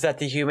shows that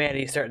the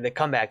humanity is starting to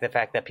come back. The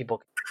fact that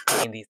people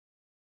can these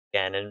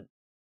again, and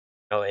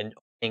and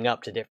opening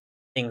up to different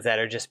things that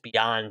are just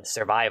beyond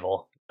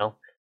survival,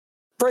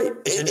 right?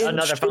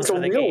 Another function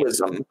of the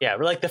realism. Game. Yeah,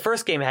 the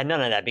first game had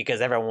none of that because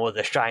everyone was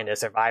just trying to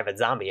survive a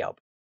zombie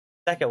outbreak.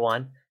 Second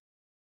one,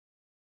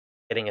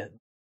 getting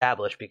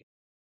established because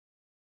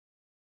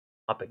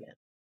up again.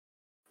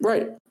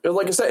 Right,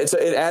 like I said,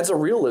 it adds a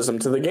realism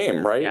to the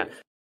game, right? Yeah.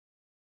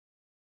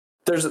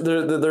 There's a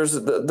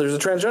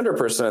transgender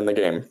person in the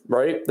game,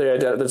 right?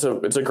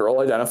 It's a girl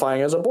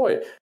identifying as a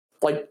boy,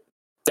 that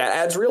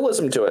adds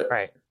realism to it,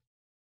 right?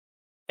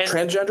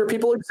 transgender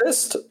people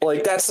exist.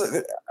 Like I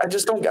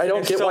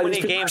don't get so why many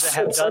these people games are that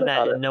so have done that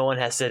upset and no one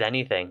has said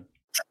anything.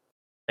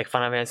 Like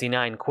Final Fantasy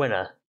IX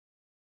Quina.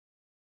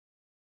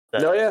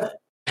 Oh yeah.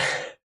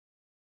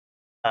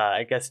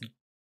 I guess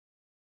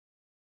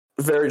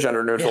Very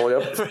gender neutral.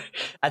 yeah. Yep.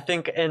 I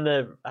think I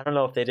don't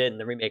know if they did in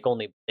the remake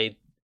only.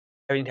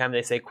 Every time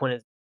they say Quinn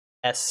is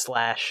S/.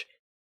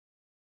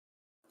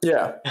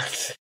 Yeah.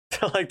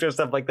 Like there's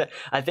stuff like that.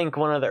 I think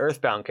one of the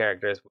Earthbound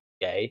characters was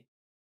gay.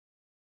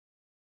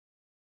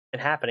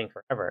 Been happening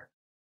forever.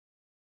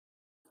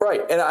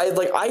 Right. And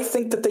I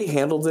think that they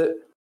handled it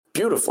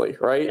beautifully,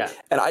 right? Yeah.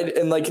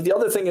 And like the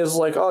other thing is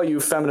like, oh,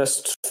 you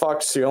feminist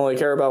fucks, you only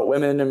care about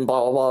women and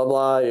blah blah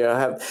blah. You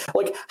have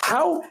like,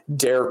 how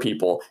dare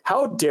people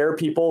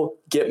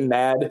get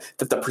mad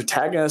that the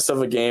protagonist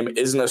of a game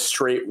isn't a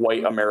straight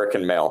white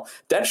American male?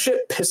 That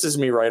shit pisses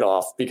me right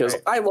off, because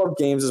I love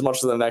games as much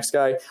as the next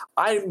guy.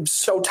 I'm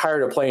so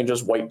tired of playing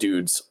just white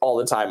dudes all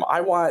the time.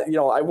 I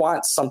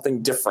want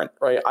something different,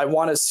 right? I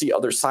want to see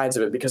other sides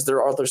of it, because there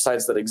are other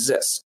sides that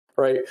exist.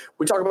 Right,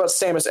 we talk about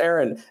Samus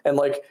Aran and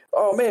like,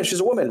 oh man,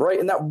 she's a woman, right?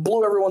 And that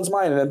blew everyone's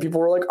mind. And then people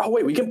were like, oh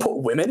wait, we can put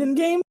women in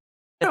game?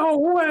 No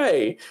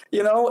way,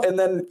 And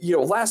then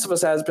Last of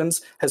Us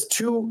has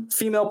 2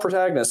 female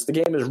protagonists. The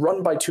game is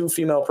run by 2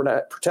 female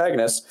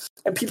protagonists,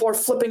 and people are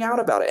flipping out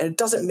about it. And it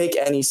doesn't make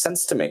any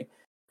sense to me.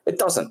 It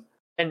doesn't.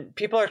 And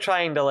people are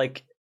trying to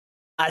like.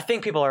 I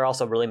think people are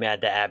also really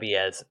mad at Abby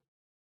as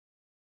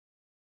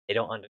they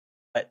don't understand.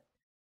 But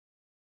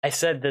I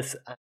said this,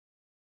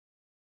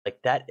 like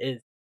that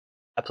is.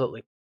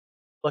 Absolutely.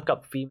 Look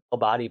up female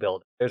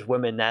bodybuilding. There's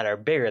women that are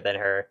bigger than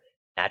her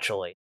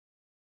naturally.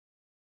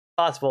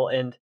 Possible,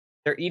 and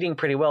they're eating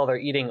pretty well. They're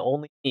eating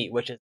only meat,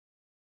 which is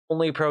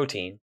only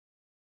protein.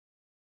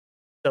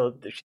 So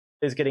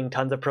she's getting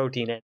tons of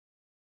protein in.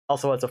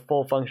 Also, as a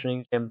full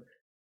functioning gym,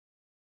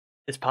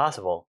 it's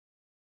possible.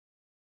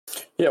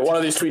 Yeah, one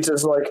of these tweets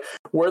is like,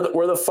 where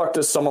the fuck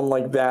does someone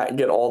like that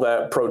get all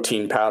that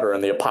protein powder in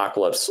the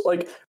apocalypse?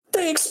 Like,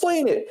 they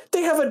explain it.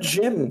 They have a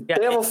gym.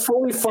 They have a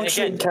fully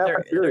functioning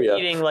cafeteria. They're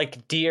eating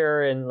like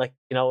deer and like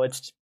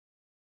it's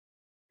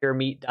pure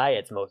meat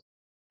diets, most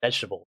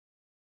vegetables.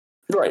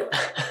 Right.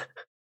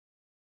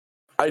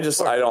 I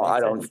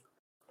don't.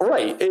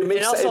 Right. It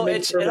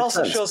makes. It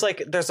also shows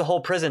like there's a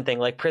whole prison thing.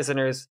 Like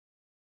prisoners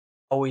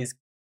always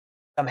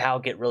somehow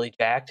get really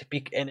jacked,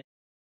 and the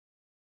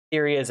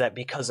theory is that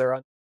because they're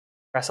under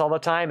stress all the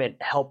time, it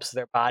helps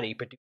their body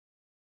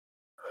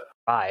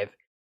survive.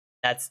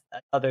 That's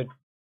another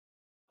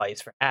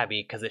for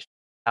Abby, because it's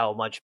how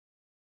much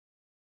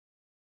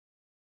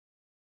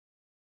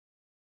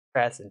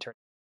press and turn.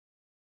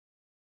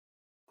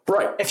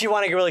 Right. If you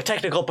want to get really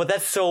technical, but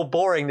that's so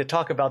boring to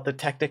talk about the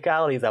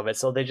technicalities of it,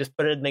 so they just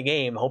put it in the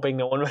game, hoping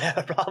no one would have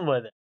a problem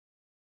with it.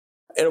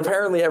 And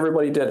apparently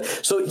everybody did.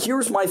 So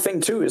here's my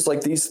thing too: is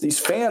like these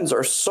fans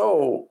are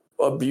so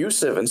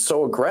abusive and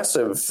so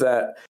aggressive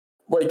that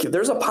like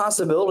there's a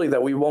possibility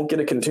that we won't get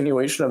a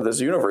continuation of this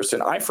universe.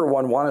 And I, for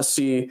one, want to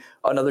see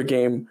another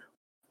game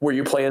where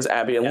you play as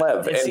Abby and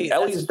Lev, and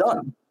Ellie's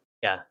done.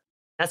 Yeah,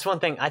 that's one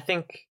thing. I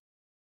think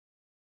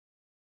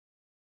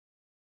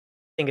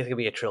it's gonna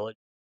be a trilogy.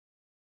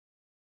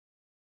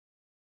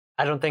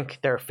 I don't think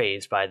they're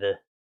phased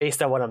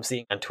based on what I'm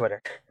seeing on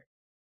Twitter.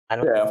 I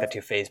don't think they're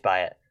too phased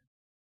by it.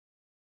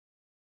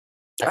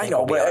 I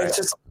know, but it's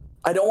just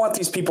I don't want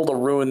these people to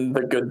ruin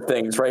the good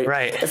things, right?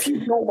 Right. If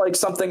you don't like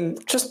something,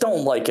 just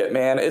don't like it,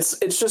 man. It's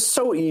just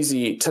so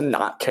easy to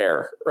not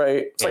care,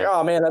 right? It's like,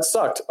 oh man, that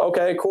sucked.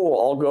 Okay, cool.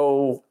 I'll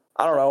go,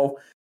 I don't know,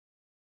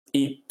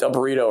 eat a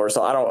burrito or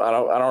something. I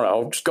don't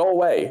know. Just go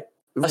away.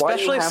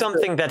 Especially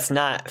something that's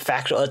not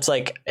factual. It's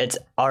like it's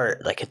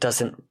art. Like it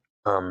doesn't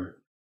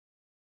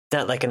it's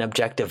not like an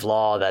objective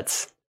law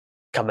that's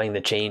coming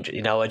to change.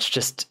 It's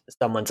just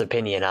someone's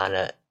opinion on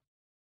it.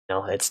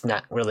 It's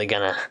not really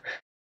gonna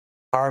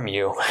harm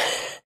you.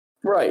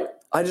 Right.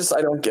 I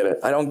don't get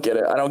it.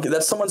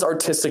 That's someone's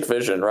artistic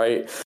vision,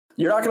 right?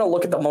 You're not going to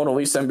look at the Mona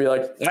Lisa and be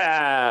like,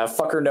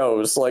 fuck her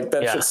nose. Like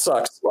that shit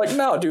sucks. Like,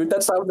 no, dude,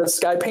 that's how this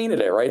guy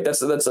painted it, right?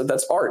 That's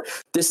art.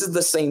 This is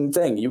the same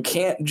thing. You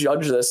can't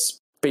judge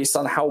this based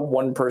on how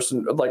one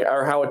person, like,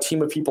 or how a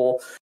team of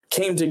people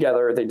came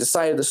together. They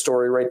decided the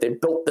story, right? They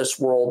built this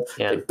world.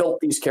 They built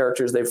these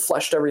characters. They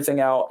fleshed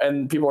everything out.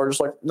 And people are just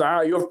like,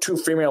 you have 2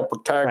 female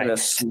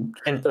protagonists. Right.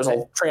 And there's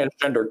a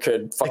transgender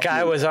kid. The guy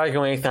I was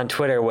arguing with on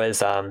Twitter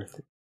was,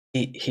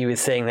 he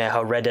was saying that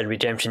how Red Dead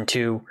Redemption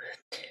 2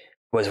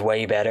 was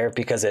way better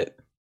because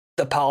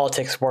the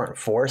politics weren't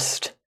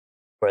forced,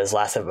 whereas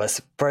Last of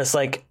Us,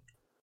 like,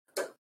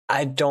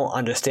 I don't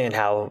understand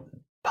how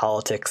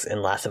politics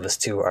in Last of Us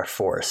 2 are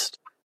forced.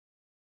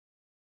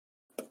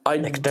 I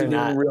didn't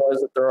even realize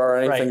that there are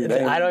anything.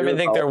 Right. I don't even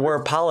think there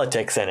were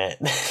politics in it.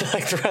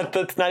 Like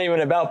that's not even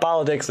about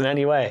politics in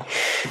any way.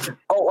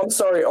 Oh, I'm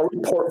sorry. Are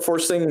we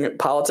forcing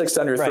politics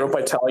down your throat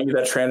by telling you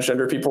that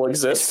transgender people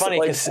exist? It's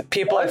funny because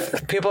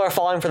people are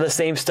falling for the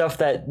same stuff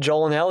that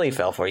Joel and Ellie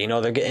fell for.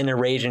 They're getting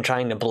enraged and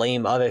trying to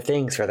blame other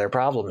things for their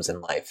problems in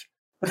life.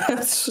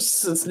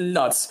 It's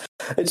nuts.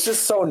 It's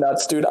just so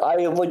nuts, dude. I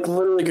like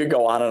literally could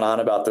go on and on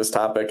about this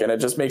topic, and it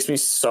just makes me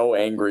so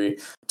angry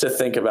to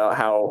think about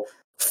how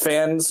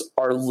fans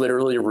are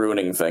literally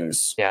ruining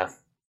things. Yeah.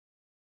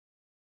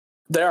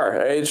 They are.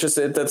 It's just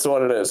that's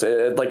what it is.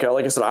 Like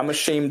I said, I'm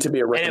ashamed to be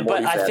a Rick and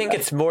Morty fan. But I think now.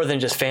 it's more than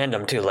just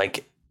fandom too.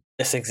 Like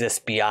this exists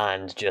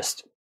beyond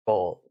just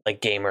like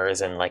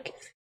gamers, and like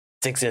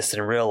it exists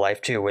in real life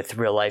too, with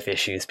real life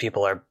issues.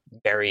 People are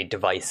very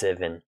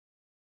divisive and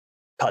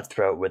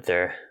cutthroat with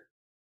their.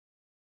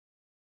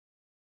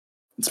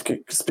 It's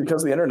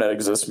because the internet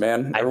exists,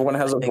 man. Everyone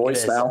has a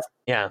voice now.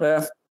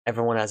 Yeah.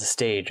 Everyone has a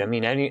stage. I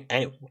mean,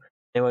 anyone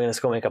can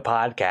just go make a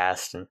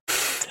podcast and.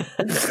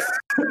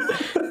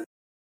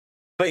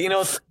 But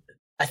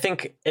I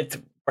think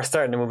we're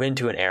starting to move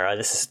into an era.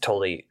 This is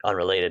totally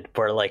unrelated.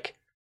 Where like,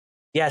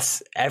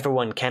 yes,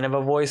 everyone can have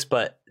a voice,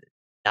 but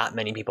not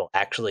many people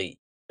actually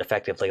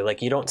effectively.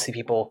 Like, you don't see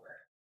people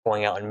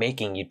going out and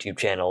making YouTube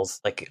channels.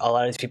 Like a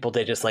lot of these people,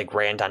 they just like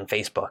rant on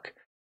Facebook,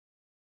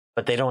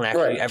 but they don't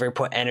actually ever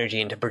put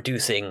energy into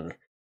producing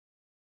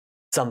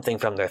something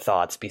from their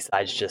thoughts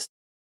besides just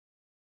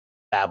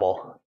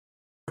babble.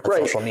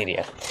 Social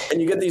media,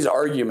 and you get these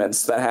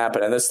arguments that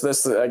happen, and this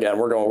again,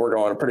 we're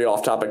going pretty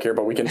off topic here,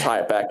 but we can tie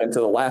it back into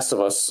The Last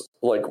of Us,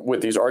 like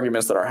with these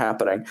arguments that are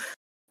happening.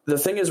 The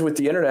thing is with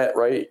the internet,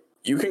 right?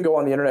 You can go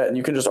on the internet and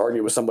you can just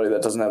argue with somebody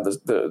that doesn't have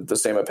the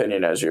same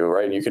opinion as you,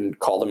 right? And you can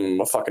call them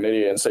a fucking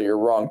idiot and say you're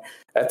wrong.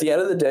 At the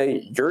end of the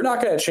day, you're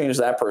not going to change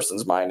that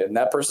person's mind, and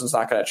that person's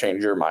not going to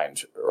change your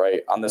mind,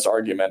 right? On this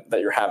argument that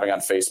you're having on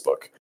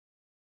Facebook.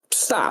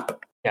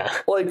 Stop. Yeah.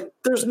 Like,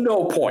 there's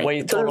no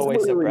point. There's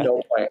literally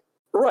no point.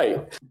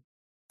 Right.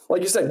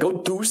 Like you said, go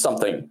do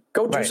something.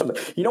 Go do something.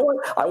 You know what?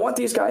 I want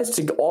these guys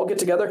to all get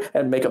together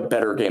and make a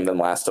better game than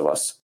Last of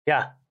Us.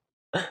 Yeah.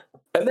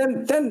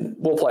 And then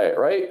we'll play it,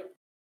 right?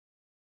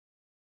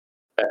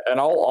 And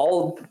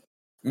I'll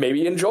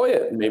maybe enjoy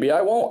it. Maybe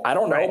I won't. I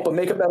don't know, but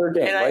make a better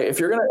game, right? If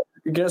you're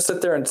gonna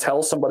sit there and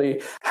tell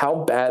somebody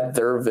how bad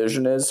their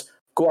vision is,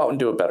 go out and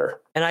do it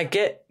better. And I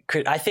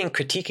think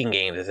critiquing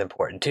games is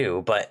important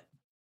too, but it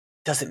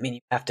doesn't mean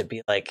you have to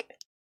be like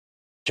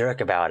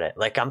jerk about it.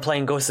 Like I'm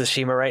playing Ghost of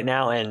Tsushima right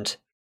now, and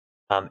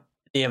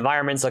the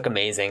environments look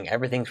amazing,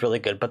 everything's really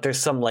good, but there's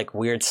some like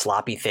weird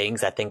sloppy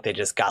things I think they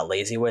just got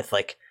lazy with.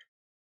 Like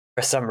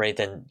for some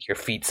reason your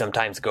feet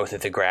sometimes go through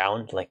the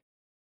ground. Like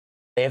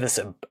they have this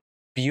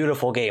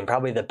beautiful game,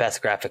 probably the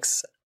best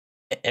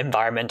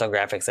environmental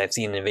graphics I've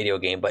seen in a video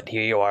game, but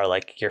here you are,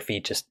 like your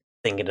feet just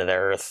sink into the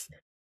earth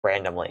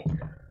randomly.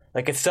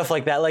 Like it's stuff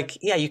like that. Like,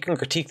 yeah, you can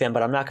critique them,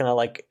 but I'm not gonna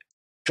like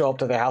show up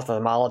to their house with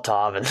a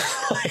Molotov and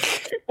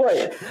like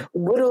right,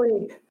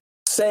 literally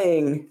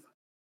saying,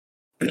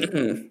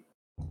 I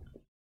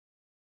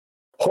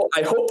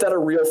hope that a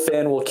real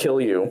fan will kill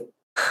you.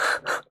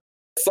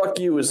 Fuck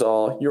you is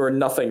all. You're a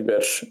nothing,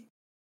 bitch.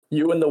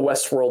 You and the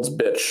Westworld's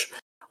bitch.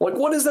 Like,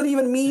 what does that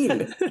even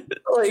mean?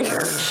 Like,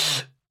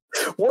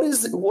 what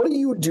are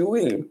you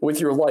doing with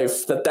your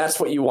life that's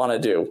what you want to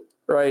do,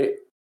 right?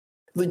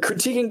 The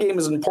critiquing game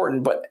is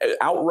important, but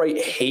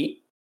outright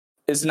hate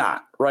is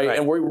not, right?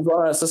 And we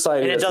run a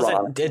society and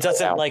it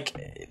doesn't like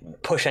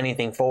push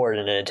anything forward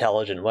in an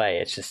intelligent way.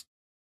 It's just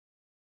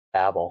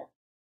babble.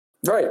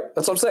 Right.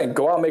 That's what I'm saying.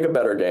 Go out and make a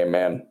better game,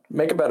 man.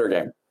 Make a better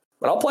game.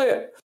 But I'll play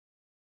it.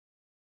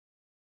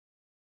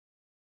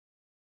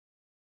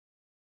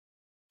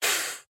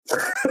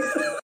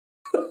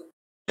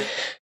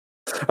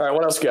 All right,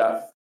 what else you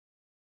got?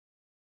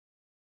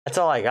 That's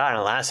all I got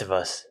on Last of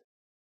Us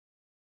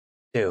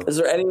 2. Is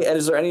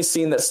there any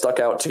scene that stuck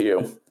out to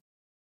you?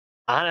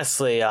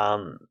 Honestly,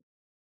 the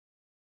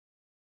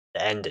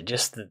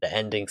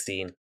ending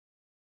scene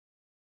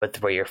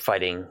with where you're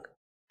fighting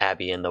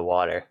Abby in the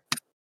water,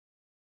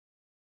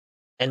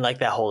 and like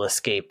that whole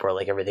escape where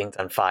like everything's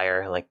on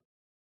fire. Like,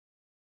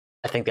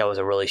 I think that was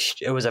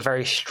it was a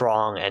very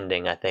strong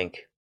ending, I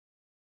think.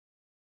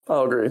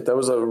 I'll agree. That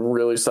was a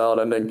really solid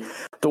ending.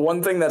 The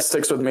one thing that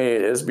sticks with me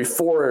is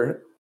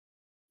before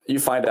you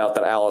find out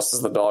that Alice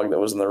is the dog that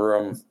was in the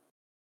room.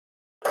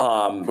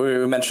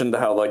 We mentioned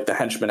how like the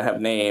henchmen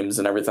have names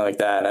and everything like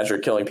that, and as you're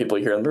killing people,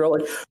 you hear them, they're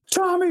like,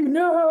 "Tommy,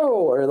 no!"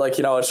 Or like,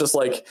 it's just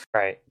like,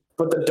 right.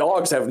 But the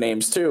dogs have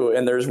names too,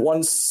 and there's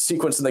one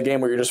sequence in the game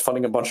where you're just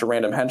fighting a bunch of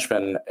random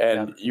henchmen,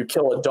 and you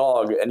kill a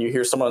dog, and you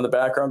hear someone in the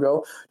background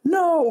go,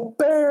 "No,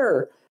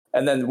 bear!"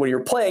 And then when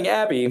you're playing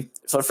Abby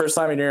for the first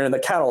time and you're in the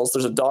kennels,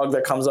 there's a dog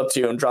that comes up to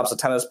you and drops a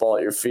tennis ball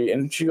at your feet,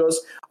 and she goes,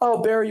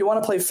 "Oh, bear, you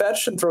want to play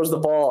fetch?" and throws the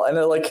ball, and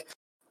they're like,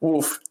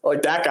 "Woof!"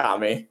 Like that got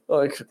me.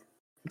 Like,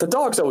 the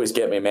dogs always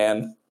get me,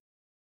 man.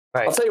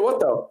 Right. I'll tell you what,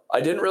 though,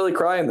 I didn't really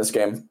cry in this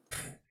game.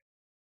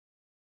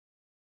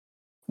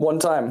 One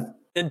time.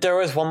 There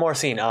was one more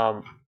scene,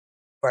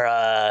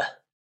 where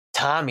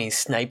Tommy's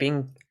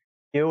sniping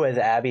you as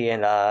Abby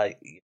and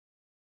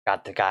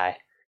got the guy.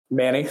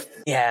 Manny?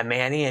 Yeah,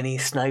 Manny, and he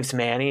snipes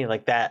Manny.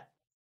 Like that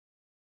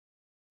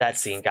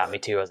scene got me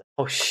too. I was like,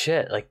 oh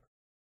shit, like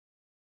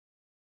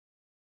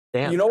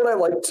damn. You know what I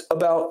liked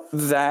about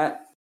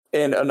that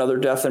in Another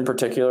Death in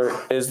particular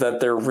is that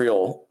they're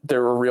real. They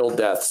were real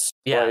deaths.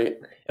 Yeah. Right?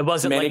 It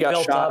wasn't Manny like got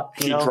built shot, up.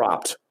 he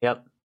dropped.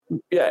 Yep.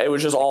 Yeah, it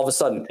was just all of a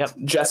sudden. Yep.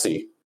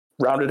 Jesse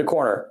rounded a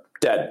corner,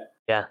 dead.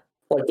 Yeah.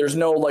 Like there's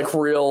no like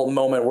real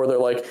moment where they're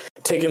like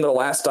taking their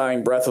last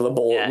dying breath of the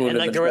bullet wound. And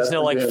like there was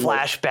no like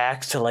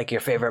flashbacks to like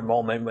your favorite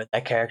moment with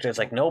that character. It's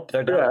like, nope,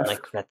 they're done.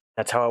 Like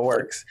that's how it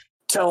works.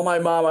 Tell my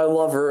mom I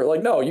love her.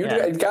 Like, no,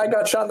 guy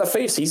got shot in the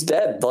face. He's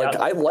dead. Like,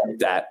 I like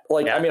that.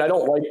 Like, I mean, I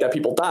don't like that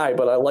people die,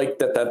 but I like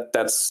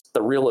that's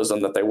the realism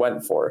that they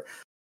went for.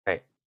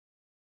 Right.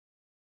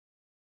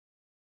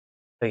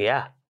 But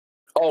yeah.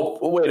 Oh,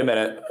 wait a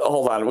minute.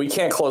 Hold on. We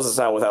can't close this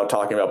out without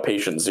talking about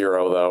Patient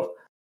Zero, though.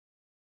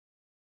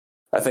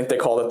 I think they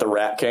called it the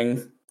Rat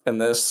King in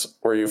this,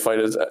 where you fight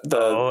as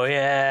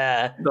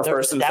the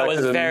first infected. That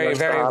was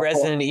very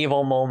Resident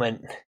Evil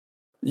moment.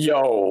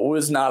 Yo,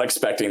 was not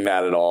expecting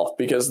that at all,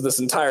 because this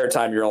entire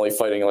time you're only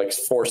fighting like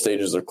 4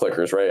 stages of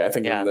clickers, right? I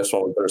think in this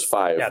one there's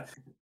 5. Yeah.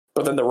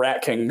 But then the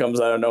Rat King comes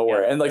out of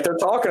nowhere, and like they're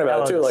talking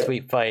about it too. Like,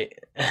 sweet fight.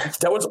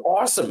 That was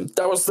awesome.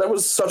 That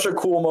was such a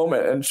cool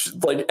moment. And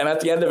and at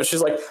the end of it,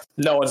 she's like,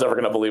 "No one's ever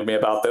going to believe me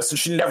about this," and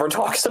she never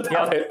talks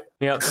about it.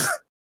 Yep.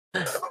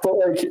 But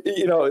like,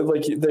 you know,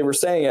 like they were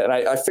saying it, and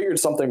I figured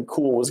something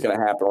cool was going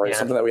to happen, right?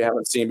 Something that we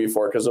haven't seen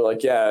before, because they're like,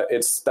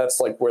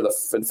 that's like where the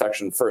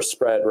infection first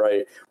spread,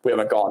 right? We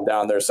haven't gone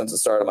down there since it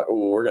started. I'm like,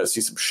 ooh, we're going to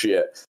see some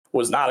shit.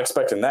 Was not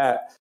expecting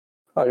that.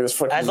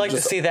 I'd like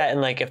to see that,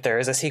 and like if there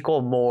is a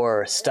sequel,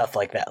 more stuff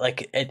like that.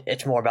 Like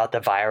it's more about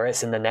the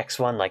virus in the next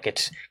one. Like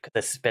it's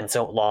been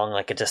so long,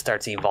 like it just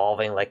starts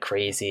evolving like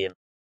crazy and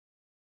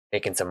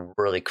making some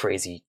really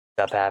crazy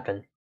stuff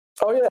happen.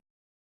 Oh yeah.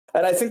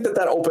 And I think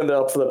that opened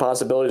up for the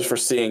possibilities for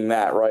seeing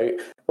that, right?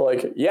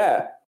 Like,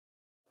 yeah,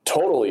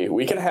 totally.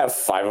 We can have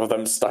 5 of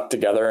them stuck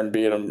together and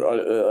be an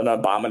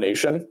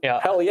abomination. Yeah.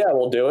 Hell yeah,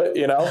 we'll do it,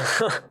 you know?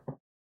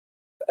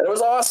 It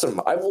was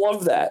awesome. I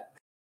love that.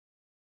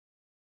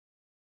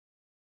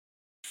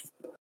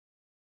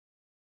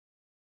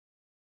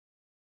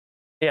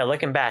 Yeah,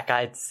 looking back,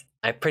 I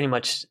pretty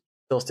much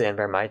still stand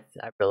by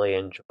I really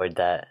enjoyed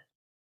that.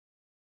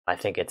 I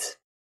think it's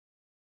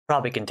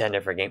probably contender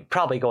for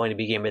probably going to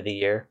be game of the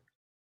year.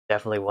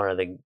 Definitely one of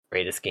the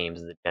greatest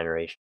games of the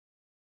generation.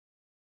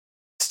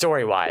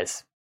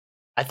 Story-wise,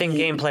 I think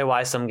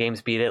gameplay-wise, some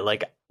games beat it.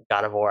 Like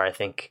God of War, I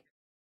think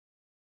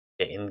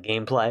in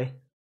gameplay,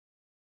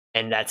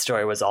 and that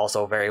story was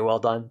also very well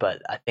done.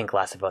 But I think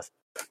Last of Us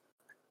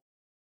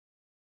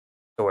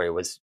story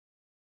was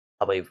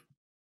probably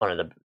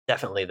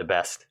definitely the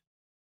best.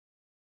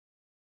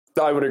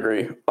 I would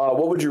agree.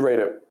 What would you rate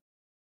it?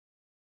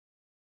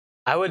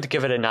 I would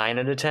give it a 9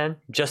 out of 10,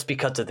 just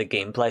because of the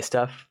gameplay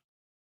stuff.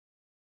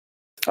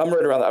 I'm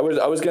right around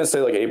that. I was gonna say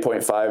like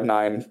 8.5,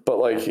 9, but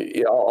like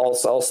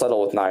I'll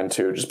settle with 9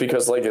 too, just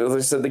because like as I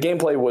said, the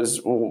gameplay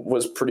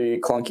was pretty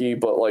clunky,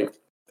 but like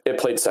it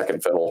played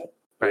second fiddle,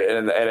 right?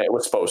 And it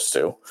was supposed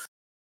to.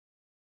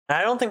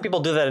 I don't think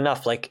people do that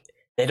enough. Like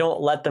they don't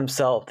let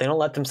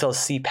themselves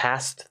see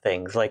past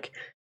things. Like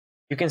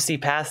you can see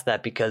past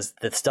that because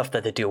the stuff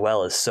that they do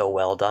well is so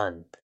well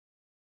done.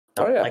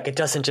 Oh yeah, like it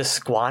doesn't just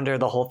squander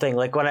the whole thing.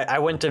 Like when I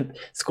went to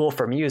school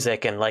for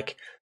music, and like,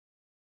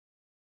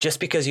 just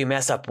because you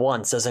mess up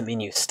once doesn't mean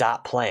you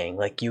stop playing.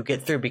 Like you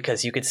get through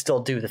because you could still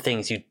do the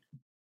things you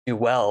do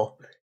well,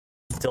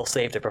 still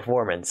save the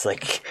performance.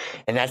 Like,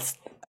 and that's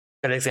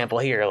a good example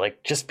here.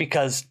 Like just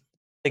because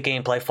the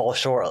gameplay falls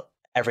short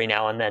every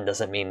now and then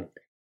doesn't mean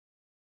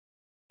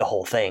the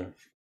whole thing.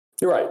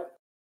 You're right.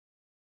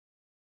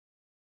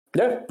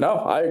 Yeah, no,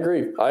 I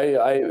agree.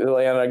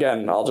 And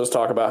again, I'll just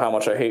talk about how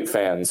much I hate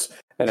fans.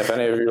 And if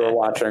any of you are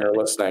watching or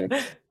listening,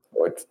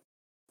 like,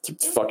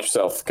 fuck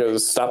yourself,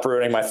 because stop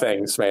ruining my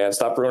things, man.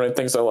 Stop ruining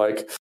things I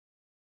like.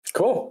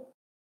 Cool.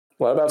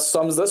 Well, that about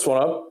sums this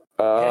one up.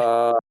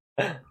 I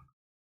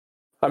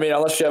mean,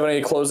 unless you have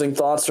any closing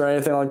thoughts or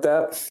anything like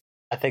that.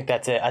 I think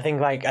that's it. I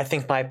think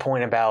my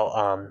point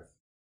about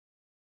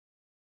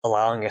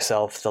allowing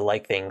yourself to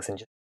like things, and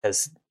just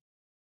because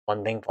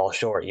one thing falls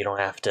short, you don't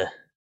have to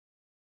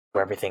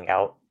throw everything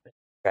out.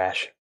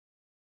 Trash.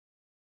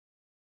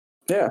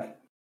 Yeah.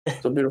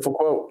 It's a beautiful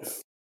quote.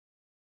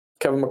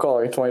 Kevin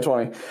McCauley,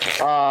 2020.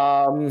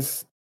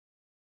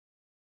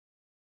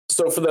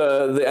 So for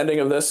the ending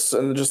of this,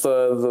 and just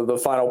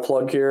the final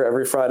plug here,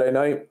 every Friday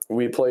night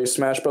we play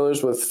Smash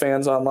Brothers with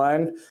fans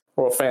online.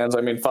 Well, fans,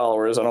 I mean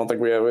followers. I don't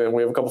think we have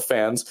a couple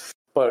fans,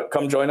 but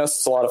come join us.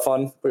 It's a lot of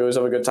fun. We always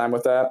have a good time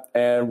with that,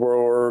 and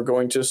we're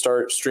going to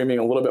start streaming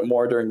a little bit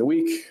more during the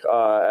week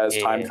as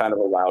time kind of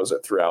allows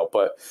it throughout.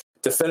 But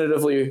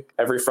definitively,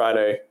 every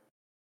Friday,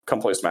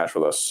 come play Smash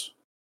with us.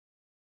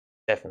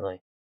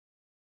 Definitely.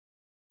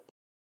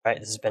 All right,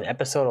 this has been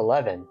episode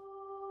 11.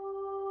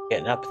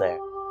 Getting up there.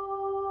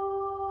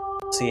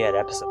 See you at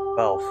episode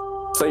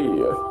 12. See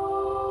ya.